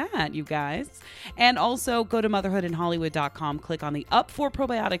convenient is that, you guys? And also go to motherhoodinhollywood.com, click on the Up4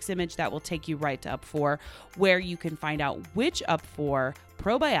 Probiotics image. That will take you right to Up4, where you can find out which Up4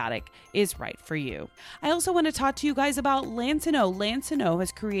 probiotic is right for you. I also want to talk to you guys about Lansino. Lansino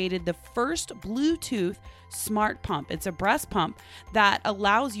has created the first Bluetooth smart pump. It's a breast pump that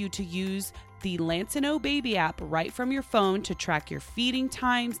allows you to use the Lansino Baby app right from your phone to track your feeding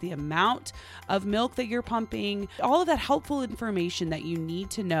times, the amount of milk that you're pumping, all of that helpful information that you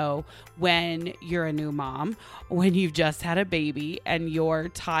need to know when you're a new mom, when you've just had a baby and you're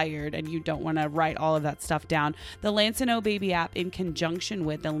tired and you don't want to write all of that stuff down. The Lansino Baby app, in conjunction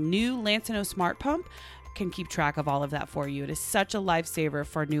with the new Lansino Smart Pump, can keep track of all of that for you. It is such a lifesaver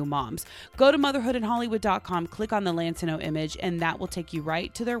for new moms. Go to motherhoodinhollywood.com, click on the Lansino image, and that will take you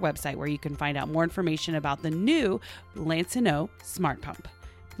right to their website, where you can find out more information about the new Lansino Smart Pump.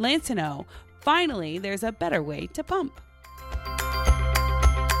 Lansino, finally, there's a better way to pump.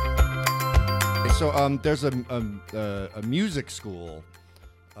 So there's a music school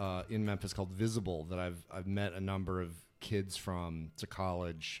in Memphis called Visible that I've met a number of kids from. It's a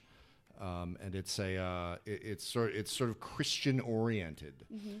college. And it's sort of Christian oriented,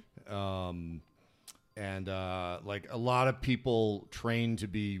 and like a lot of people train to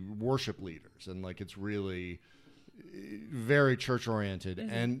be worship leaders, and like it's really very church oriented.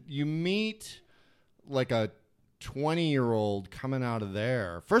 And you meet like a 20-year-old coming out of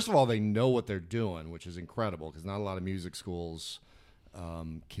there. First of all, they know what they're doing, which is incredible, because not a lot of music schools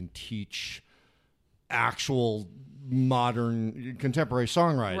can teach actual modern contemporary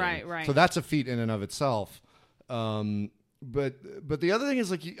songwriting. Right. So that's a feat in and of itself. But the other thing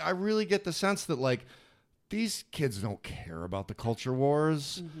is, like, I really get the sense that, like, these kids don't care about the culture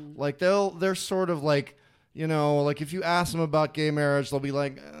wars. Like they're sort of like, like if you ask them about gay marriage, they'll be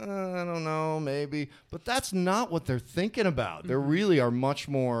like, I don't know, maybe. But that's not what they're thinking about. They really are much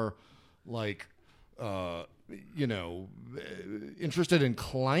more like interested in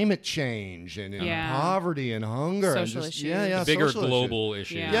climate change and in poverty and hunger social and just, issues. Bigger social global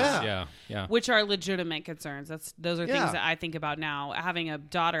issues. issues. Yeah. Which are legitimate concerns. Those are things that I think about now. Having a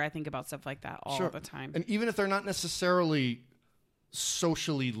daughter, I think about stuff like that all the time. And even if they're not necessarily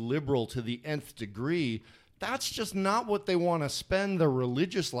socially liberal to the nth degree, that's just not what they want to spend their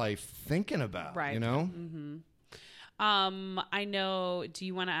religious life thinking about, right. Mm-hmm. I know, do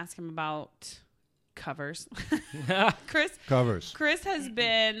you want to ask him about covers? Chris has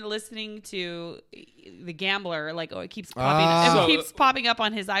been listening to The Gambler, it keeps popping up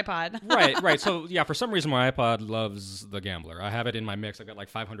on his iPod. right. So for some reason my iPod loves The Gambler. I have it in my mix. I've got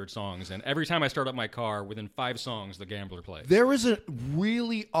 500 songs, and every time I start up my car, within 5 songs, The Gambler plays. There is a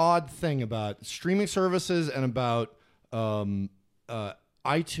really odd thing about streaming services and about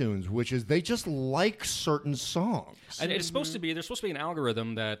iTunes, which is they just like certain songs. And it's supposed to be, there's supposed to be an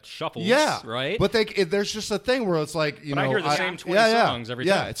algorithm that shuffles, right? But there's just a thing where it's like, I hear the same 20 songs every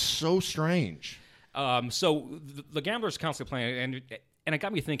time. Yeah, it's so strange. So the Gambler's constantly playing, and it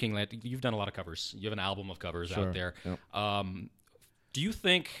got me thinking that you've done a lot of covers. You have an album of covers out there. Yep. Do you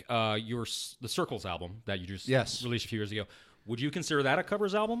think the Circles album that you just released a few years ago, would you consider that a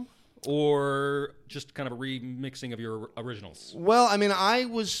covers album? Or just kind of a remixing of your originals? Well, I mean, I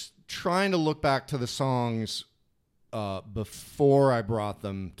was trying to look back to the songs before I brought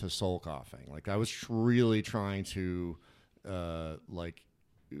them to Soul Coughing. I was really trying to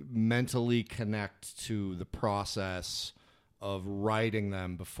mentally connect to the process of writing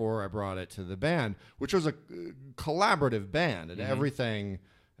them before I brought it to the band, which was a collaborative band, and everything.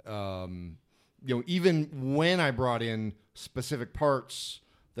 Even when I brought in specific parts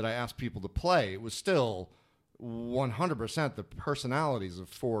that I asked people to play, it was still 100% the personalities of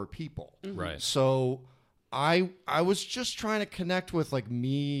 4 people. Mm-hmm. Right. So I was just trying to connect with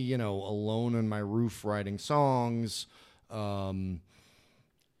me, alone on my roof writing songs. And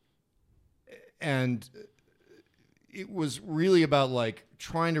it was really about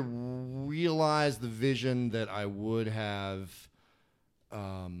trying to realize the vision that I would have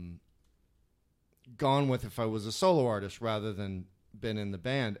gone with if I was a solo artist rather than been in the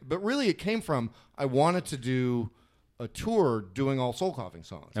band. But really it came from, I wanted to do a tour doing all Soul Coughing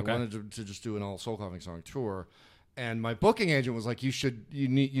songs. Okay. I wanted to just do an all Soul Coughing song tour. And my booking agent was like, you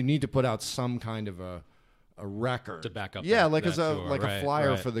need to put out some kind of a record to back up. Yeah, that a tour. A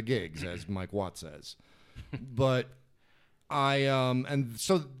flyer for the gigs, as Mike Watt says. But and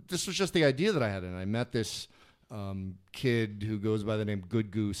so this was just the idea that I had, and I met this kid who goes by the name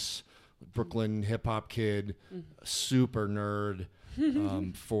Good Goose, Brooklyn hip hop kid, super nerd,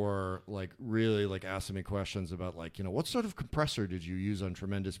 for really asking me questions about what sort of compressor did you use on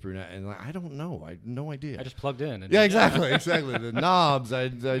Tremendous Brunette, and I don't know, I had no idea. I just plugged in. Yeah, exactly. The knobs, I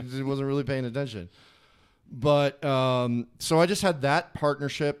just wasn't really paying attention. But so I just had that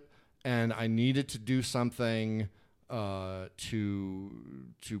partnership, and I needed to do something to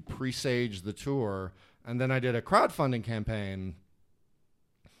presage the tour, and then I did a crowdfunding campaign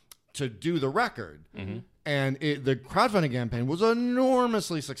to do the record. Mm-hmm. And the crowdfunding campaign was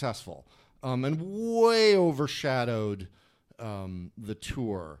enormously successful, and way overshadowed the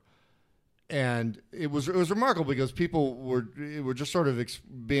tour. And it was remarkable because people were just sort of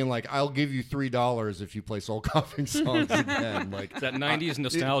being like, "I'll give you $3 if you play Soul Coughing songs again." It's that '90s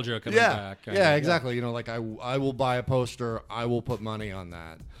nostalgia coming back. Yeah, exactly. I will buy a poster. I will put money on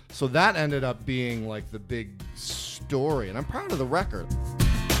that. So that ended up being the big story, and I'm proud of the record.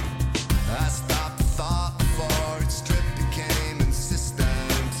 I stopped the thought before its trip became insistent.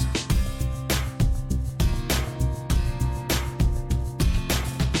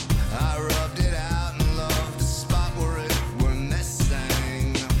 I rubbed it out and loved the spot where it were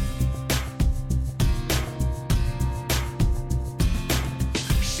nesting.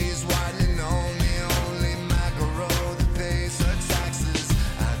 She's widely known, the only macro that pays her taxes.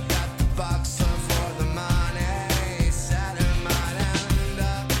 I got the boxer for the money, Saturn might end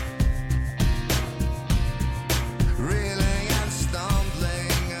up reeling and stumbling.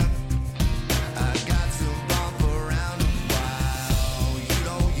 I got to bump around a while. You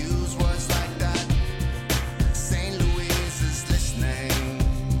don't use words like that. St. Louis is listening.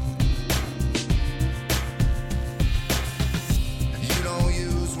 You don't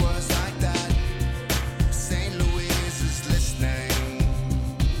use words like that. St. Louis is listening.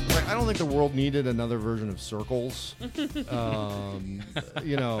 I don't think the world needed another version of Circles. There's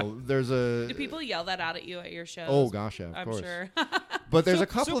a... Do people yell that out at you at your shows? Oh gosh, yeah, of I'm course. sure. But there's a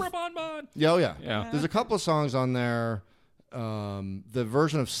couple Super of... Bon Bon. Yeah, oh yeah. Yeah. There's a couple of songs on there, the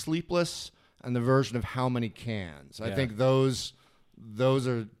version of Sleepless and the version of How Many Cans. I think those those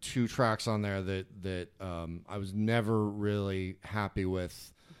are two tracks on there that I was never really happy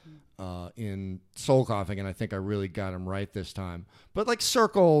with in Soul Coughing, and I think I really got them right this time. But like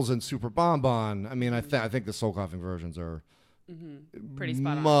Circles and Super Bonbon, I mean, I think the Soul Coughing versions are pretty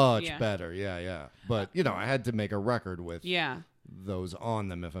spot on. Much better. Yeah. But I had to make a record with those on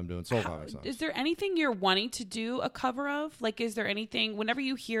them if I'm doing Soul Coughing songs. Is there anything you're wanting to do a cover of? Like, is there anything whenever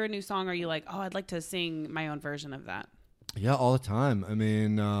you hear a new song, are you like, oh, I'd like to sing my own version of that? Yeah, all the time. I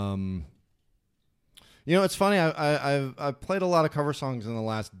mean, it's funny. I've played a lot of cover songs in the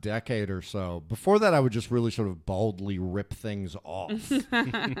last decade or so. Before that, I would just really sort of baldly rip things off.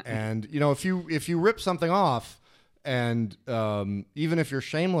 And if you rip something off, and even if you're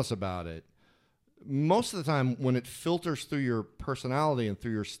shameless about it, most of the time when it filters through your personality and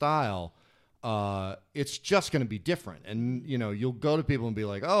through your style, it's just going to be different. And, you'll go to people and be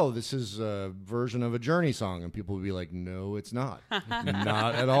like, oh, this is a version of a Journey song. And people will be like, no, it's not.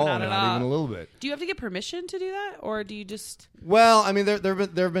 Not at all. Not even a little bit. Do you have to get permission to do that? Or do you just... Well, I mean, there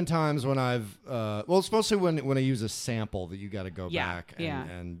have been times when I've... it's mostly when I use a sample that you got to go back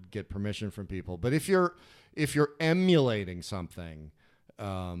and get permission from people. But if you're emulating something...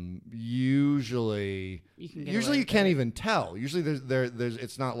 usually you can't even tell. Usually there's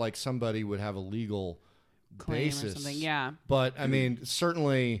it's not like somebody would have a legal claim basis or something. Yeah. But I mean,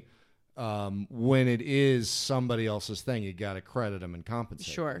 certainly when it is somebody else's thing, you got to credit them and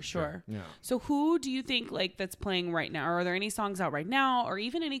compensate. Sure. Yeah. So who do you think that's playing right now? Or are there any songs out right now, or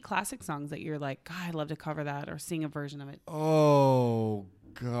even any classic songs that you're like, God, I'd love to cover that or sing a version of it? Oh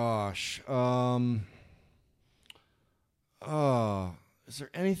gosh. Is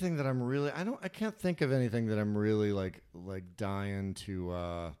there anything that I'm really... I can't think of anything that I'm really like dying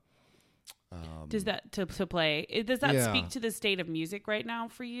to... Does that to play? Does that speak to the state of music right now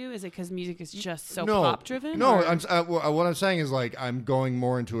for you? Is it because music is just so pop driven? No, what I'm saying is I'm going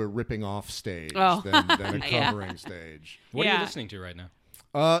more into a ripping off stage than a covering stage. What are you listening to right now?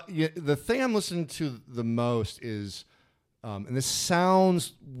 The thing I'm listening to the most is, and this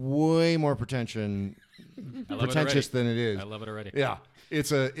sounds way more pretentious than it is. I love it already. Yeah.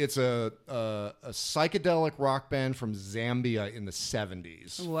 It's a psychedelic rock band from Zambia in the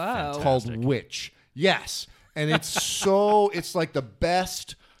 70s. Whoa. Called Witch. Yes. And it's it's like the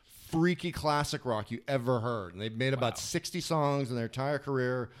best freaky classic rock you ever heard. And they've made about 60 songs in their entire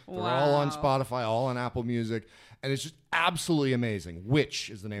career. They're all on Spotify, all on Apple Music. And it's just absolutely amazing. Witch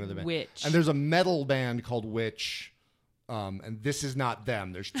is the name of the band. Witch. And there's a metal band called Witch. And this is not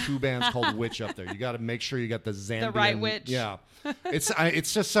them. There's two bands called Witch up there. You got to make sure you got the Zambian. The right Witch. Yeah. It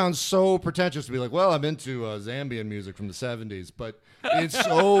just sounds so pretentious to be like, well, I'm into Zambian music from the 70s, but it's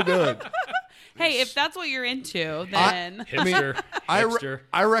so good. Hey, if that's what you're into, then Hipster.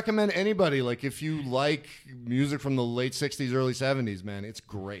 I recommend anybody, like, if you like music from the late 60s, early 70s, man, it's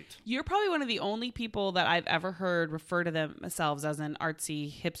great. You're probably one of the only people that I've ever heard refer to themselves as an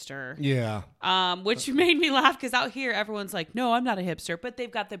artsy hipster. Yeah. Which made me laugh because out here everyone's like, no, I'm not a hipster, but they've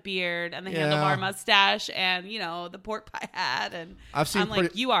got the beard and the handlebar mustache and, the pork pie hat. And I'm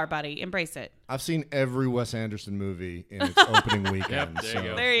like, you are, buddy. Embrace it. I've seen every Wes Anderson movie in its opening weekend.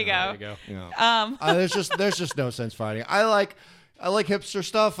 There you go. There's just no sense fighting. I like hipster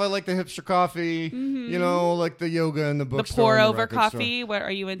stuff. I like the hipster coffee. Mm-hmm. Like the yoga and the bookstore. The pour over coffee. What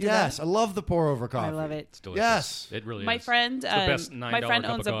are you into? Yes, that? I love the pour over coffee. I love it. It's delicious. Yes, it really is. My friend, it's the best $9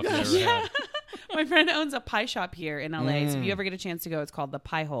 cup of coffee I've ever had. My friend owns a pie shop here in LA. So if you ever get a chance to go, it's called the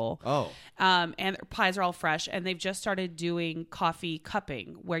Pie Hole. Oh. And their pies are all fresh. And they've just started doing coffee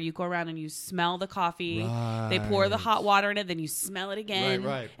cupping where you go around and you smell the coffee. Right. They pour the hot water in it. Then you smell it again.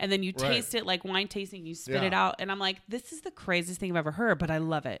 Right. And then you taste it like wine tasting. You spit it out. And I'm like, this is the craziest thing I've ever heard, but I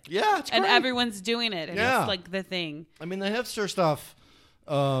love it. Yeah, it's great. And everyone's doing it. And it's like the thing. I mean, the hipster stuff...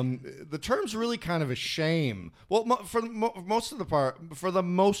 the term's really kind of a shame. Well, for the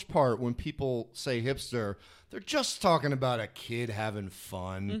most part, when people say hipster, they're just talking about a kid having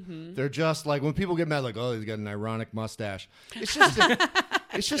fun. Mm-hmm. They're just like, when people get mad, like, oh, he's got an ironic mustache. It's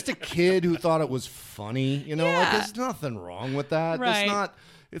just a kid who thought it was funny. Like, there's nothing wrong with that. Right.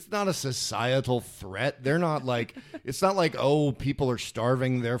 It's not a societal threat. They're not like, it's not like, oh, people are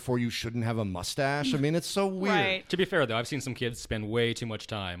starving, therefore you shouldn't have a mustache. I mean, it's so weird. Right. To be fair, though, I've seen some kids spend way too much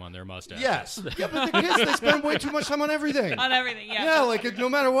time on their mustaches. Yes. Yeah, but the kids, they spend way too much time on everything. On everything, yeah. Yeah, like no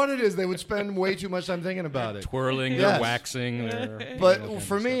matter what it is, they would spend way too much time thinking about it. Twirling, they're waxing. But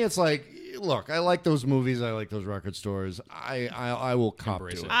for me, it's like, look, I like those movies. I like those record stores. I will cop to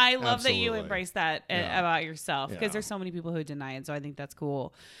it. I love that you embrace that about yourself because there's so many people who deny it. So I think that's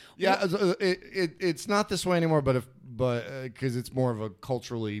cool. Yeah, it's not this way anymore, but because it's more of a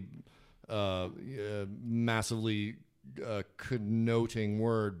culturally massively connoting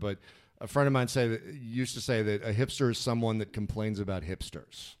word, but a friend of mine used to say that a hipster is someone that complains about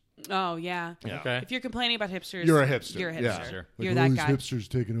hipsters. Oh, yeah. Okay. If you're complaining about hipsters, You're a hipster. You're a hipster. Yeah. Sure. You're Like, that guy. These hipsters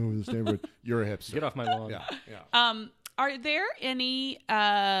taking over this neighborhood. You're a hipster. Get off my lawn. Yeah. Are there any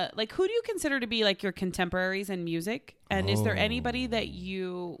like who do you consider to be like your contemporaries in music? And is there anybody that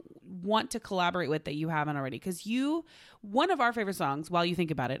you want to collaborate with that you haven't already? Because one of our favorite songs, while you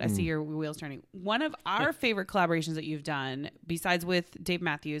think about it, I see your wheels turning. One of our favorite collaborations that you've done, besides with Dave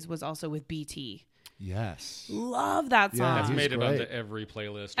Matthews, was also with BT. Yes. Love that song. That's he's made it great. onto every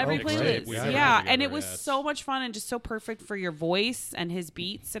playlist. Every or playlist. mixtape we've Yeah, ever done and it together. was Yeah, so much fun and just so perfect for your voice and his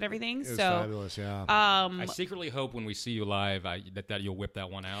beats and everything. It was so fabulous, yeah. I secretly hope when we see you live that you'll whip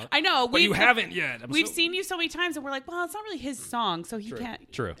that one out. I know, but you haven't yet. We've seen you so many times, and we're like, well, it's not really his song, so he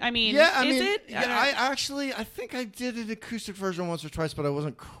can't. True. I mean, Yeah, is it? Yeah, I think I did an acoustic version once or twice, but I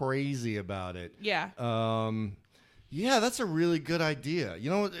wasn't crazy about it. Yeah. Yeah, that's a really good idea. You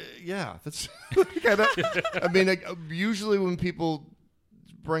know what? Yeah, that's I mean, usually when people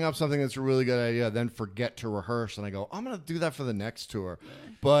bring up something that's a really good idea, then forget to rehearse, and I go, I'm going to do that for the next tour.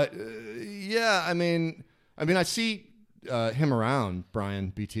 But yeah, I mean, I see him around, Brian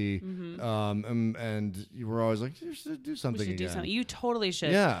BT, and you were always like, you should do something We should again. do something. You totally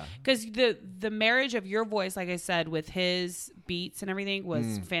should. Yeah. Because the marriage of your voice, like I said, with his beats and everything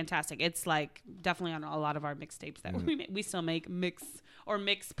was fantastic. It's like definitely on a lot of our mixtapes that we still make mix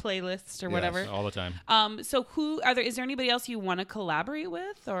playlists or whatever. all the time. So is there anybody else you want to collaborate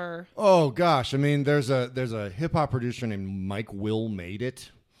with or? Oh gosh, I mean, there's a hip hop producer named Mike Will Made It.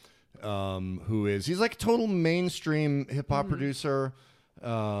 He's like a total mainstream hip hop producer.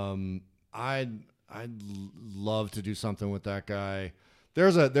 I'd love to do something with that guy.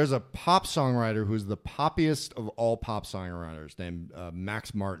 There's a pop songwriter who's the poppiest of all pop songwriters named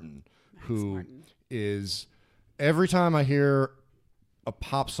Max Martin, who is every time I hear a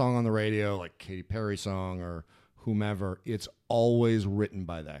pop song on the radio, like Katy Perry song or whomever, it's always written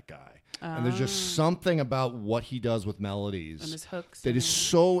by that guy. And there's just something about what he does with melodies And his hooks that is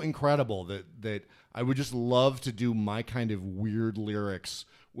so incredible that I would just love to do my kind of weird lyrics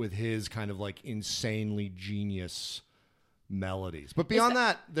with his kind of like insanely genius melodies. But beyond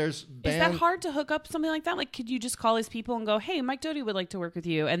that, there's Is that hard to hook up something like that? Like, could you just call his people and go, "Hey, Mike Doughty would like to work with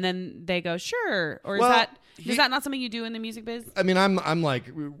you," and then they go, "Sure," or is that not something you do in the music biz? I mean, I'm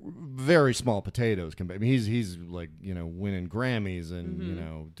like very small potatoes. I mean, he's like, you know, winning Grammys and you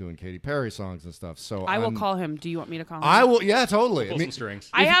know, doing Katy Perry songs and stuff. So I will call him. Do you want me to call him? I will. Yeah, totally. Pull some strings.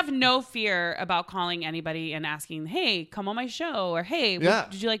 I have no fear about calling anybody and asking, "Hey, come on my show," or "Hey,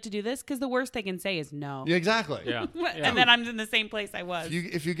 did you like to do this?" Because the worst they can say is no. Yeah, exactly. Yeah. And then I'm in the same place I was.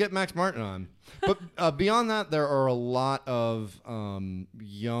 If you get Max Martin on. But beyond that, there are a lot of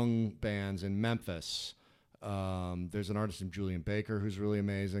young bands in Memphis. There's an artist named Julian Baker who's really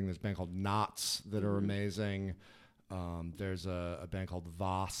amazing. There's a band called Knots that are amazing. There's a band called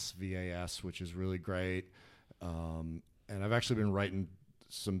Voss, V-A-S, which is really great. And I've actually been writing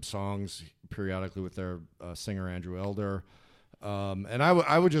some songs periodically with their singer Andrew Elder. And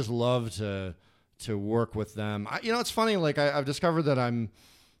I would just love to work with them. It's funny. Like I've discovered that I'm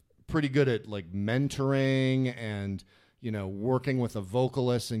pretty good at like mentoring and working with a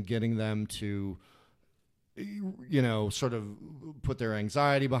vocalist and getting them to sort of put their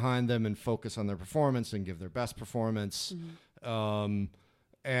anxiety behind them and focus on their performance and give their best performance.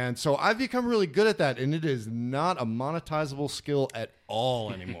 And so I've become really good at that, and it is not a monetizable skill at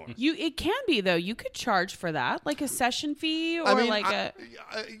all anymore. It can be though. You could charge for that, like a session fee, or the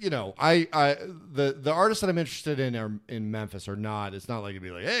artists that I'm interested in are in Memphis or not. It's not like it'd be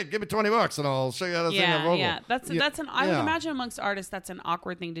like, hey, give me $20 and I'll show you how to sing a vocal. Yeah, I would imagine amongst artists that's an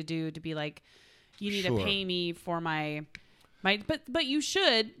awkward thing to do, to be like, you need to pay me for my but you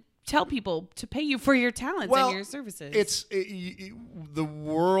should tell people to pay you for your talents and your services. The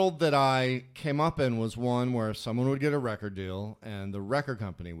world that I came up in was one where someone would get a record deal and the record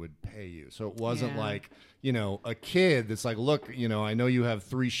company would pay you. So it wasn't like, a kid that's like, look, I know you have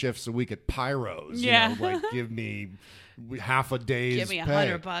 3 shifts a week at Pyros. Like give me half a day's give me pay.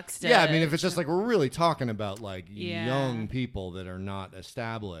 $100. Yeah, I mean, if it's just like we're really talking about like young people that are not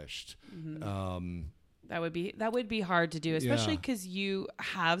established. That would be hard to do, especially because you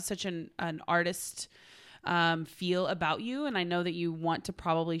have such an artist feel about you, and I know that you want to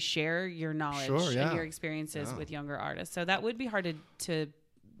probably share your knowledge and your experiences with younger artists. So that would be hard to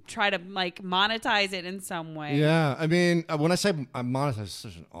try to like monetize it in some way. Yeah, I mean, when I say monetize, it's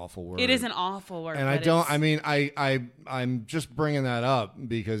such an awful word. It is an awful word, and I don't. I mean, I'm just bringing that up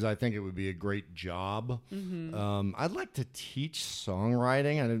because I think it would be a great job. I'd like to teach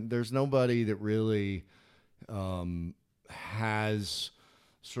songwriting, and there's nobody that really has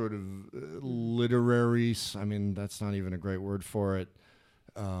sort of literary, I mean, that's not even a great word for it,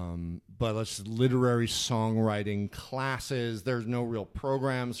 but literary songwriting classes. There's no real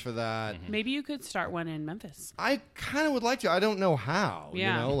programs for that. Maybe you could start one in Memphis. I kind of would like to. I don't know how.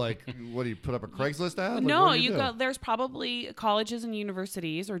 Yeah. You know, like, what do you put up a Craigslist ad? Like, No, what do you do? go. There's probably colleges and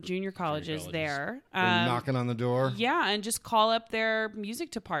universities or junior colleges there. Or knocking on the door. Yeah, and just call up their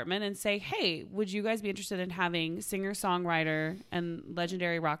music department and say, "Hey, would you guys be interested in having singer-songwriter and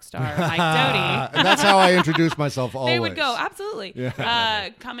legendary rock star Mike Doughty?" And that's how I introduce myself always. They would go, absolutely. Yeah.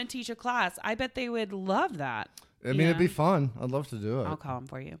 Come and teach a class. I bet they would love that. I mean, it'd be fun. I'd love to do it. I'll call them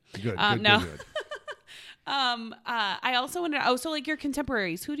for you. Good. No. Good. I also wonder. Oh, so like your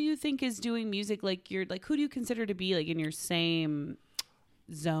contemporaries, who do you think is doing music like who do you consider to be like in your same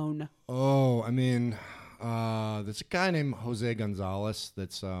zone? Oh, I mean, there's a guy named Jose Gonzalez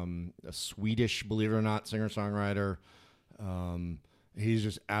that's a Swedish, believe it or not, singer-songwriter. He's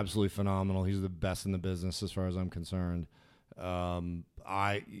just absolutely phenomenal. He's the best in the business as far as I'm concerned. In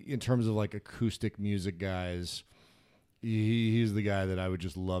terms of like acoustic music guys, he's the guy that I would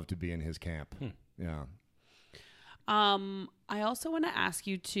just love to be in his camp. Yeah. I also want to ask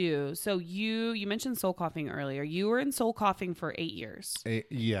you too. So you mentioned soul coughing earlier. You were in soul coughing for 8 years.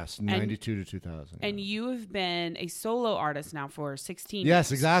 Yes, 92 to 2000. And you have been a solo artist now for 16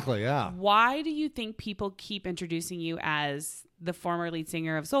 Yes, years. exactly, yeah. Why do you think people keep introducing you as the former lead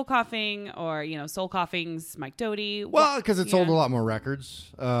singer of Soul Coughing or, Soul Coughing's Mike Doughty? Well, because it sold a lot more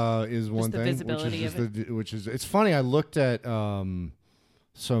records is one the thing. visibility Which is it's funny. I looked at some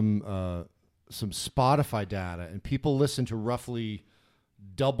Spotify data, and people listen to roughly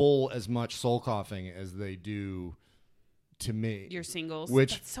double as much Soul Coughing as they do to me. Your singles.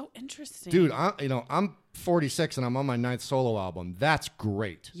 Which, that's so interesting. Dude, I'm 46 and I'm on my 9th solo album. That's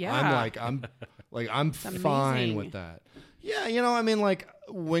great. Yeah. I'm fine with that. Yeah, I mean, like,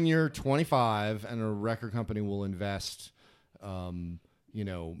 when you're 25 and a record company will invest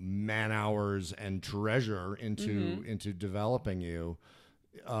man hours and treasure into developing you,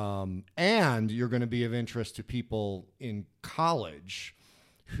 and you're going to be of interest to people in college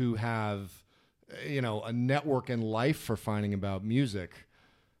who have, a network in life for finding out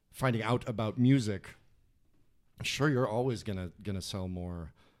about music. Sure, you're always gonna sell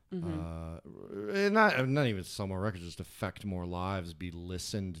more. Not even sell more records, just affect more lives, be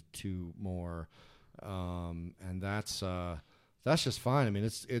listened to more, and that's just fine. I mean,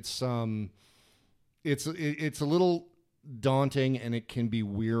 it's a little daunting, and it can be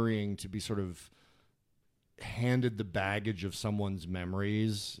wearying to be sort of handed the baggage of someone's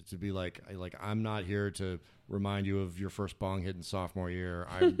memories, to be like I'm not here to remind you of your first bong hit in sophomore year.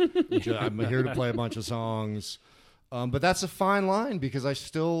 I'm here to play a bunch of songs, but that's a fine line, because I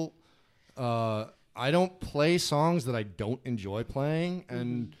still I don't play songs that I don't enjoy playing,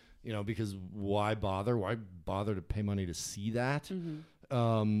 and because why bother to pay money to see that?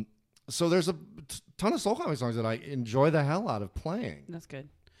 So there's a ton of soul coughing songs that I enjoy the hell out of playing. That's good.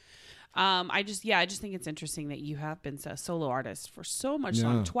 I just think it's interesting that you have been a solo artist for so much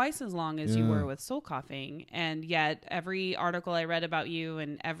long, twice as long as you were with Soul Coughing, and yet every article I read about you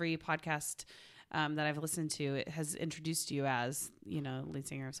and every podcast that I've listened to, it has introduced you as lead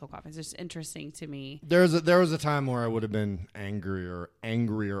singer of Soul Coughing. It's just interesting to me. There was a time where I would have been angrier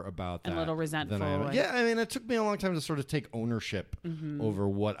about that, and a little resentful. Yeah, I mean, it took me a long time to sort of take ownership over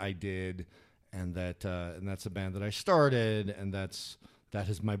what I did, and that's a band that I started, and that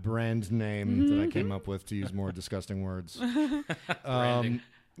is my brand name that I came up with, to use more disgusting words.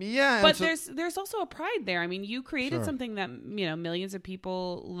 Yeah, but there's also a pride there. I mean, you created something that millions of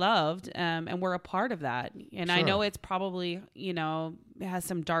people loved, and were a part of that. And I know it's probably it has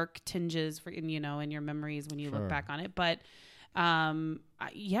some dark tinges for in your memories when you look back on it. But I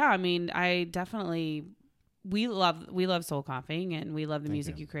mean, I definitely we love Soul Coughing, and we love the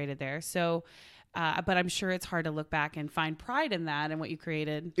music you created there. So. But I'm sure it's hard to look back and find pride in that and what you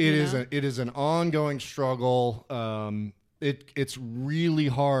created. It is an ongoing struggle. It's really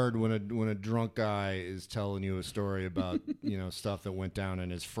hard when a drunk guy is telling you a story about stuff that went down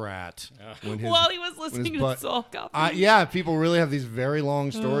in his frat while he was listening to Soul Coughing. Yeah, people really have these very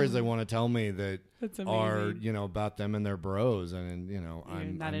long stories they want to tell me that are about them and their bros, and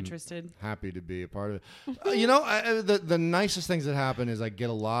I'm not interested. Happy to be a part of it. The nicest things that happen is I get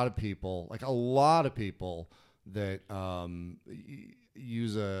a lot of people that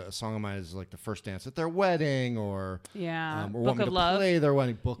use a song of mine as like the first dance at their wedding, or or Book of Love. Play their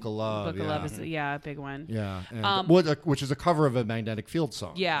wedding. Book of Love. Book of Love is a big one. Yeah, and which is a cover of a Magnetic Field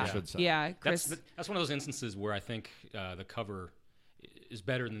song. Yeah, I should say. Yeah. Chris, that's one of those instances where I think the cover is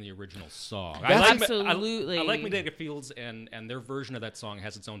better than the original song. Absolutely. I like Magnetic Fields, and their version of that song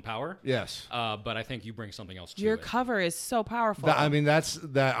has its own power. Yes. But I think you bring something else to Your it. cover is so powerful.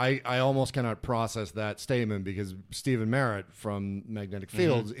 I almost cannot process that statement because Stephen Merritt from Magnetic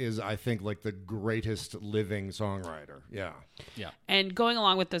Fields is, I think, like the greatest living songwriter. Yeah. Yeah. And going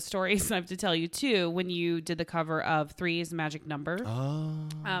along with the stories, I have to tell you too, when you did the cover of 3 is a Magic Number. Oh.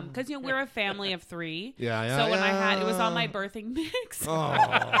 Because we're a family of 3. Yeah. So when it was on my birthing mix. Oh.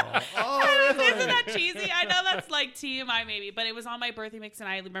 Isn't that cheesy? I know that's like TMI maybe, but it was on my birthday mix, and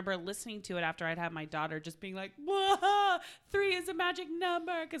I remember listening to it after I'd had my daughter, just being like, "Whoa, 3 is a magic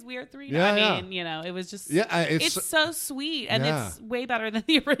number," because we are 3. Yeah, I mean, it was just it's so sweet, and it's way better than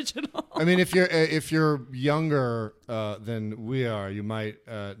the original. I mean, if you're younger than we are, you might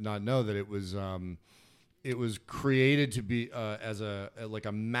not know that it was created to be as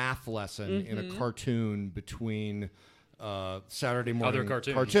a math lesson in a cartoon between Saturday morning other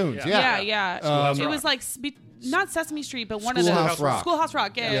cartoons. Yeah. It was like not Sesame Street, but one Schoolhouse of the Rock. Schoolhouse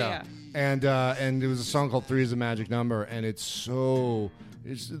Rock. Yeah. And there was a song called 3 is a Magic Number, and some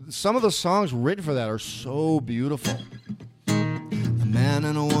of the songs written for that are so beautiful. A man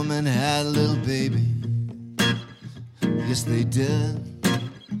and a woman had a little baby. Yes, they did.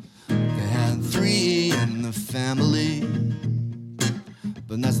 They had 3 in the family,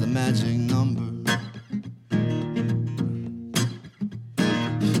 but that's the magic number.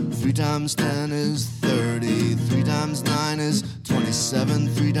 3 times 10 is 30. 3 times 9 is 27.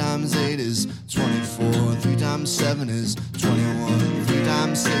 3 times 8 is 24. 3 times 7 is 21. 3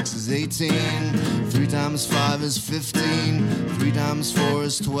 times 6 is 18. 3 times 5 is 15. 3 times 4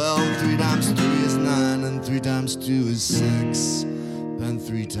 is 12. 3 times 3 is 9. And 3 times 2 is 6. And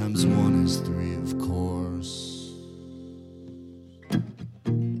 3 times 1 is 3, of course.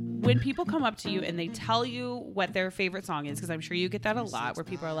 When people come up to you and they tell you what their favorite song is, because I'm sure you get that a lot, where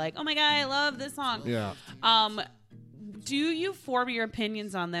people are like, "Oh my God, I love this song." Yeah. Do you form your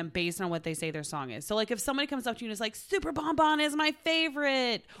opinions on them based on what they say their song is? So, like, if somebody comes up to you and is like, "Super Bon Bon is my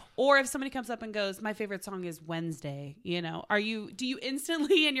favorite," or if somebody comes up and goes, "My favorite song is Wednesday," do you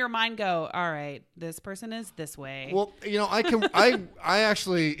instantly in your mind go, "All right, this person is this way"? Well, I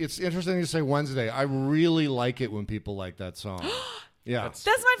actually, it's interesting to say Wednesday. I really like it when people like that song. Yeah, that's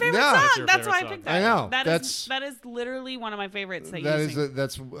my favorite song. That's why I picked that. I know. That is literally one of my favorites.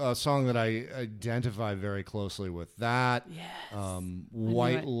 That's a song that I identify very closely with. That,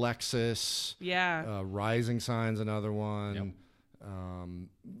 White Lexus, Rising Sign's another one. Yep.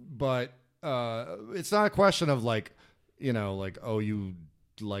 But it's not a question of oh, you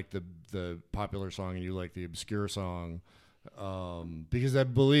like the popular song and you like the obscure song, because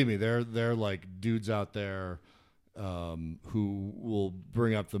believe me, they're like dudes out there who will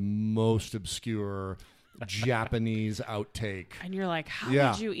bring up the most obscure Japanese outtake. And you're like, how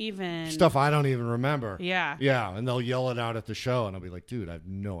did you even... Stuff I don't even remember. Yeah. Yeah, and they'll yell it out at the show, and I'll be like, dude, I have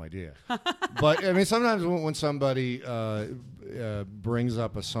no idea. But, I mean, sometimes when somebody brings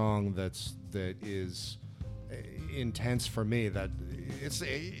up a song that is intense for me, that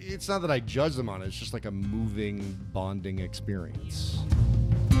it's not that I judge them on it. It's just like a moving, bonding experience.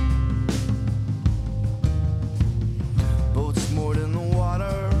 Boats moored in the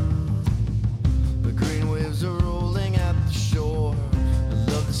water, the green waves are rolling at the shore. I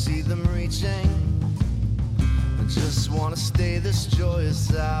love to see them reaching. I just want to stay this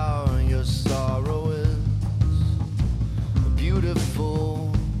joyous hour. Your sorrow is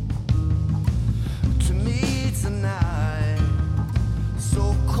beautiful to me tonight,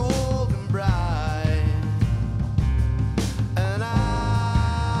 so cold and bright. And I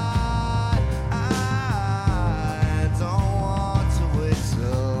don't want to wait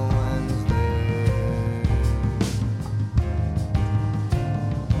till Wednesday.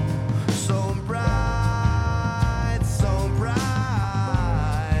 So bright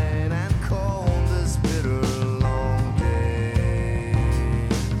and cold this bitter long day.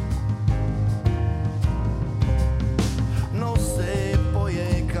 No sé por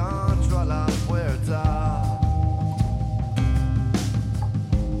contra la puerta.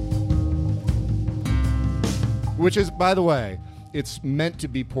 Which is, by the way, it's meant to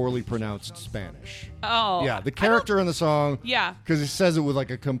be poorly pronounced Spanish. Oh. Yeah, the character in the song, Yeah. because he says it with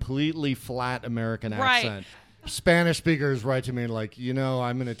like a completely flat American accent. Spanish speakers write to me and like,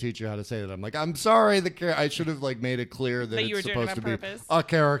 I'm going to teach you how to say that. I'm like, I'm sorry. I should have like made it clear that you were it's doing it supposed on to purpose. be a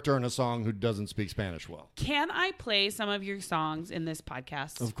character in a song who doesn't speak Spanish well. Can I play some of your songs in this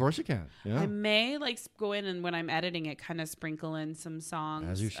podcast? Of course you can. Yeah. I may go in and when I'm editing it, kind of sprinkle in some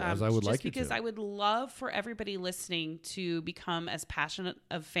songs. As I would like you to. Just because I would love for everybody listening to become as passionate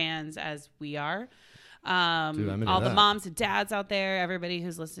of fans as we are. Dude, I'm into all the that. moms and dads out there, everybody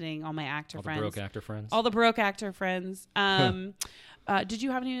who's listening, all my actor All the friends. broke actor friends. All the broke actor friends. Did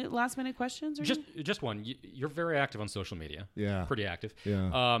you have any last minute questions? Or Just one. You're very active on social media. Yeah. Pretty active.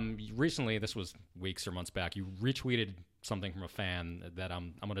 Yeah. Recently, this was weeks or months back, you retweeted something from a fan that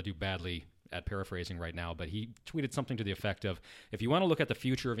I'm going to do badly at paraphrasing right now, but he tweeted something to the effect of, if you want to look at the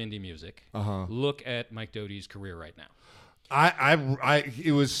future of indie music, look at Mike Doughty's career right now.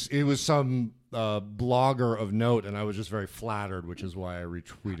 It was some blogger of note, and I was just very flattered, which is why I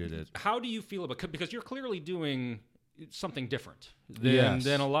retweeted it. How do you feel about, because you're clearly doing something different Yes.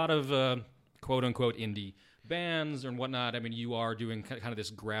 than a lot of quote unquote indie bands and whatnot. I mean, you are doing kind of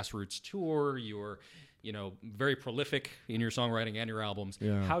this grassroots tour. You're, very prolific in your songwriting and your albums.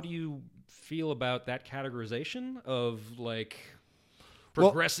 Yeah. How do you feel about that categorization of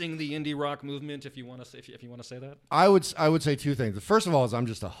progressing the indie rock movement, if you want to if you want to say that? I would say two things. The first of all is I'm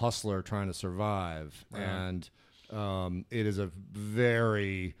just a hustler trying to survive, and it is a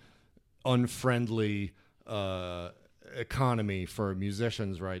very unfriendly economy for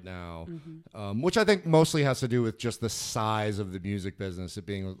musicians right now, which I think mostly has to do with just the size of the music business, it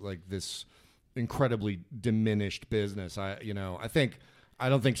being like this incredibly diminished business. I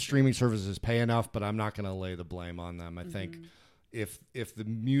don't think streaming services pay enough, but I'm not going to lay the blame on them. I think if the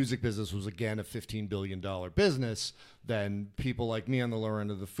music business was again a $15 billion business, then people like me on the lower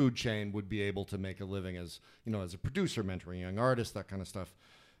end of the food chain would be able to make a living as a producer, mentoring young artists, that kind of stuff.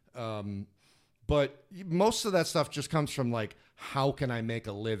 But most of that stuff just comes from how can I make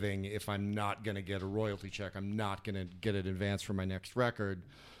a living if I'm not going to get a royalty check? I'm not going to get an advance for my next record.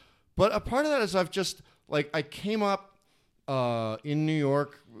 But a part of that is I've just I came up in New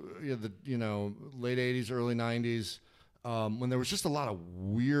York, late 80s, early 90s, when there was just a lot of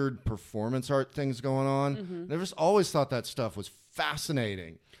weird performance art things going on. I just always thought that stuff was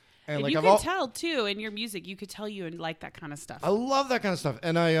fascinating. And you can tell too in your music. You could tell you like that kind of stuff. I love that kind of stuff,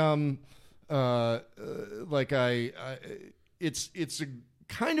 and it's a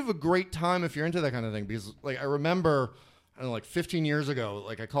kind of a great time if you're into that kind of thing, because I remember, 15 years ago,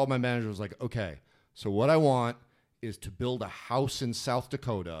 I called my manager, was like, okay, so what I want is to build a house in South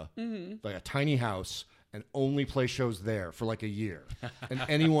Dakota, a tiny house, and only play shows there for a year, and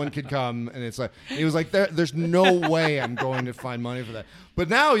anyone could come. And it was there's no way I'm going to find money for that. But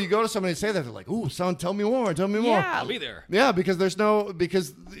now you go to somebody and say that, they're like, ooh, son, tell me more. I'll be there. Yeah, because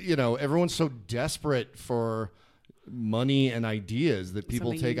everyone's so desperate for money and ideas that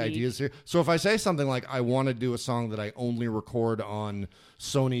people Something take unique. ideas here. So if I say something like, I want to do a song that I only record on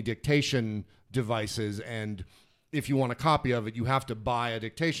Sony dictation devices, and if you want a copy of it, you have to buy a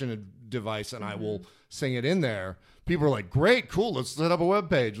dictation device, and I will sing it in there. People are like, great, cool, let's set up a web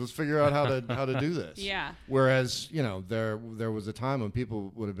page. Let's figure out how to do this. Yeah. Whereas, there was a time when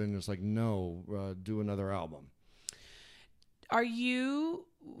people would have been just like, no, do another album. Are you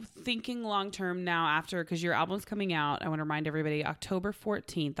thinking long term now after, because your album's coming out, I want to remind everybody, October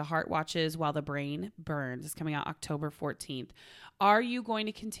 14th, The Heart Watches While the Brain Burns is coming out October 14th. Are you going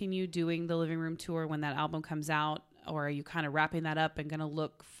to continue doing the Living Room Tour when that album comes out? Or are you kind of wrapping that up and going to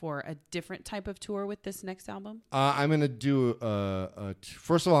look for a different type of tour with this next album? I'm going to do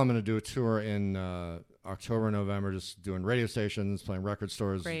first of all, I'm going to do a tour in October, November, just doing radio stations, playing record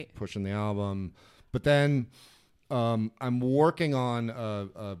stores, Great. Pushing the album. But then I'm working on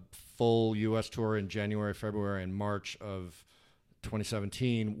a full U.S. tour in January, February, and March of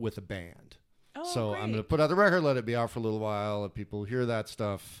 2017 with a band. Oh, so great. I'm going to put out the record, let it be out for a little while, let people hear that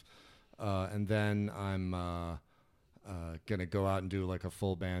stuff, and then I'm going to go out and do a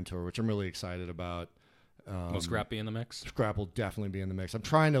full band tour, which I'm really excited about. Will Scrap be in the mix? Scrap will definitely be in the mix. I'm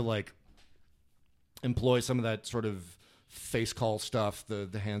trying to employ some of that sort of face call stuff,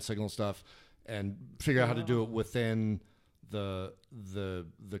 the hand signal stuff, and figure out how to do it within the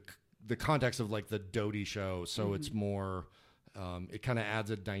context of the Doughty show. So it's more, it kind of adds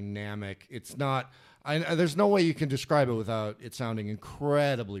a dynamic. It's not, there's no way you can describe it without it sounding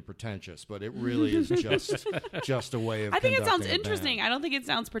incredibly pretentious, but it really is just a way of I think it sounds conducting a interesting. band. I don't think it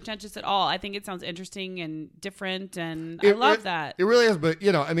sounds pretentious at all. I think it sounds interesting and different, and I love that. It really is, but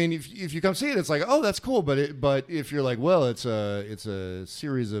if you come see it, it's like, oh, that's cool. But if you're like, well, it's a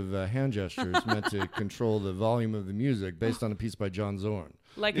series of hand gestures meant to control the volume of the music based on a piece by John Zorn.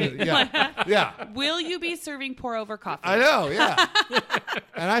 Yeah. Will you be serving pour over coffee? I know, yeah.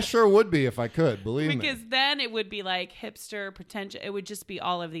 And I sure would be if I could, believe me. Because then it would be hipster, pretentious. It would just be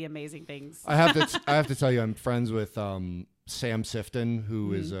all of the amazing things. I have to tell you, I'm friends with Sam Sifton,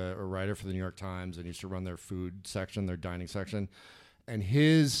 who is a writer for the New York Times and used to run their food section, their dining section. And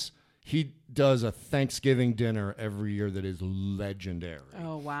his he does a Thanksgiving dinner every year that is legendary.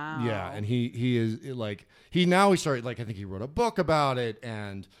 Oh, wow. Yeah, and he is like he started like I think he wrote a book about it,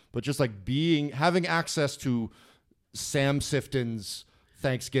 but just like having access to Sam Sifton's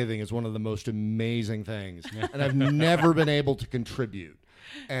Thanksgiving is one of the most amazing things, and I've never been able to contribute.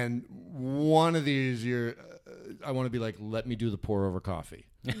 And one of these years, I want to be like, let me do the pour over coffee.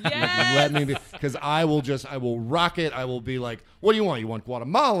 Yes. Let me be, because I will rock it. I will be like, what do you want? You want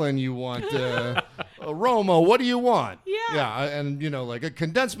Guatemalan? You want aroma? What do you want? Yeah. And like a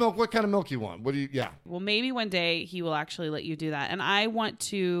condensed milk. What kind of milk you want? What do you? Yeah. Well, maybe one day he will actually let you do that. And I want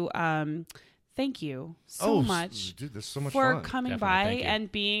to thank you so much, dude, this is so much for fun. coming by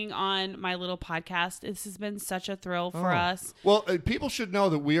and being on my little podcast. This has been such a thrill for us. Well, people should know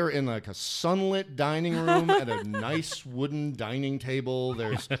that we are in like a sunlit dining room at a nice wooden dining table.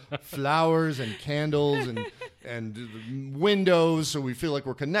 There's flowers and candles and windows, so we feel like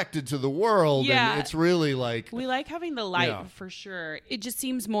we're connected to the world. Yeah. And it's really like We like having the light for sure. It just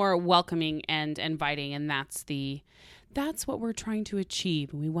seems more welcoming and inviting, and that's what we're trying to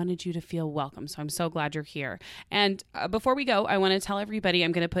achieve. We wanted you to feel welcome. So I'm so glad you're here. And before we go, I want to tell everybody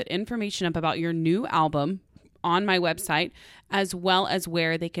I'm going to put information up about your new album on my website, as well as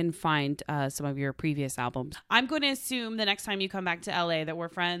where they can find some of your previous albums. I'm going to assume the next time you come back to LA that we're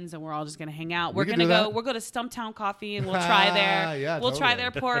friends and we're all just going to hang out. We'll go to Stumptown Coffee and we'll try there. We'll try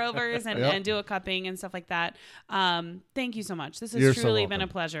their pour overs and do a cupping and stuff like that. Thank you so much. This has truly been a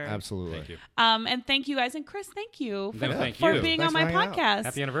pleasure. Absolutely. Thank you. And thank you guys. And Chris, thank you Thank for you. being Thanks on my for hanging out. podcast.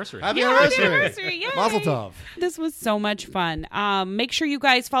 Happy anniversary. Happy Happy anniversary. anniversary. Yay. Mazel tov. This was so much fun. Make sure you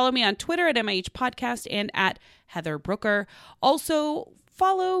guys follow me on Twitter at MIH Podcast and at Heather Brooker. Also,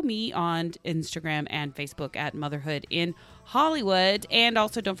 follow me on Instagram and Facebook at Motherhood in Hollywood. And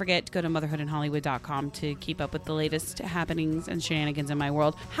also, don't forget to go to motherhoodinhollywood.com to keep up with the latest happenings and shenanigans in my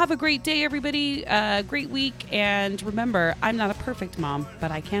world. Have a great day, everybody. Great week. And remember, I'm not a perfect mom,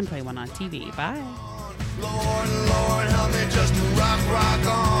 but I can play one on TV. Bye. Lord, Lord, help me just to rock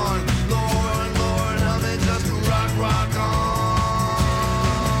on. Lord, Lord, help me just to rock on.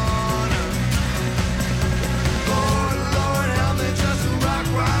 Lord, Lord, help me just to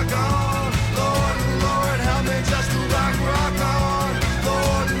rock on. Lord, Lord, help me just to rock on.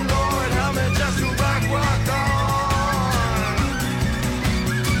 Lord, Lord, help me just to rock on.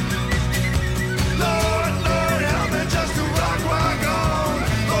 Lord, Lord, help me just to rock on.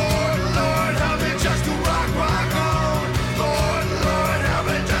 Lord, Lord, help me just to rock on. Lord, Lord, help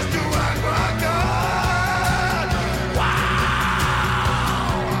me just to rock on. Wow!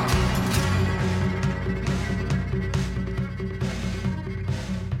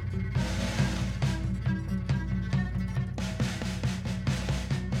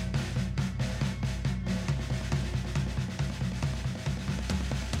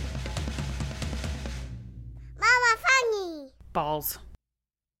 Mama funny. Balls.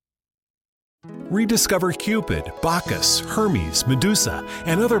 Rediscover Cupid, Bacchus, Hermes, Medusa,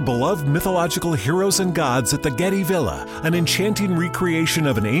 and other beloved mythological heroes and gods at the Getty Villa, an enchanting recreation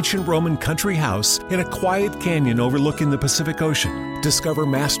of an ancient Roman country house in a quiet canyon overlooking the Pacific Ocean. Discover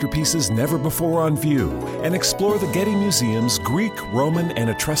masterpieces never before on view and explore the Getty Museum's Greek, Roman, and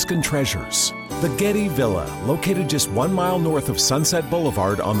Etruscan treasures. The Getty Villa, located just 1 mile north of Sunset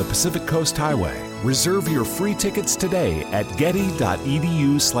Boulevard on the Pacific Coast Highway. Reserve your free tickets today at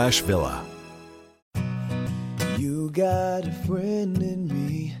getty.edu/villa. You got a friend in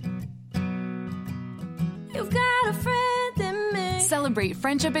me. You've got a friend in me. Celebrate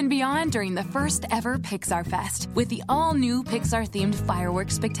friendship and beyond during the first ever Pixar Fest with the all-new Pixar-themed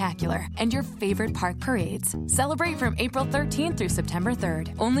fireworks spectacular and your favorite park parades. Celebrate from April 13th through September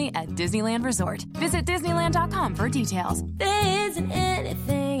 3rd, only at Disneyland Resort. Visit Disneyland.com for details. There isn't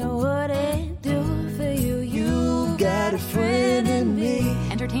anything I wouldn't do for you. You got a friend in me.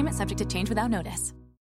 Entertainment subject to change without notice.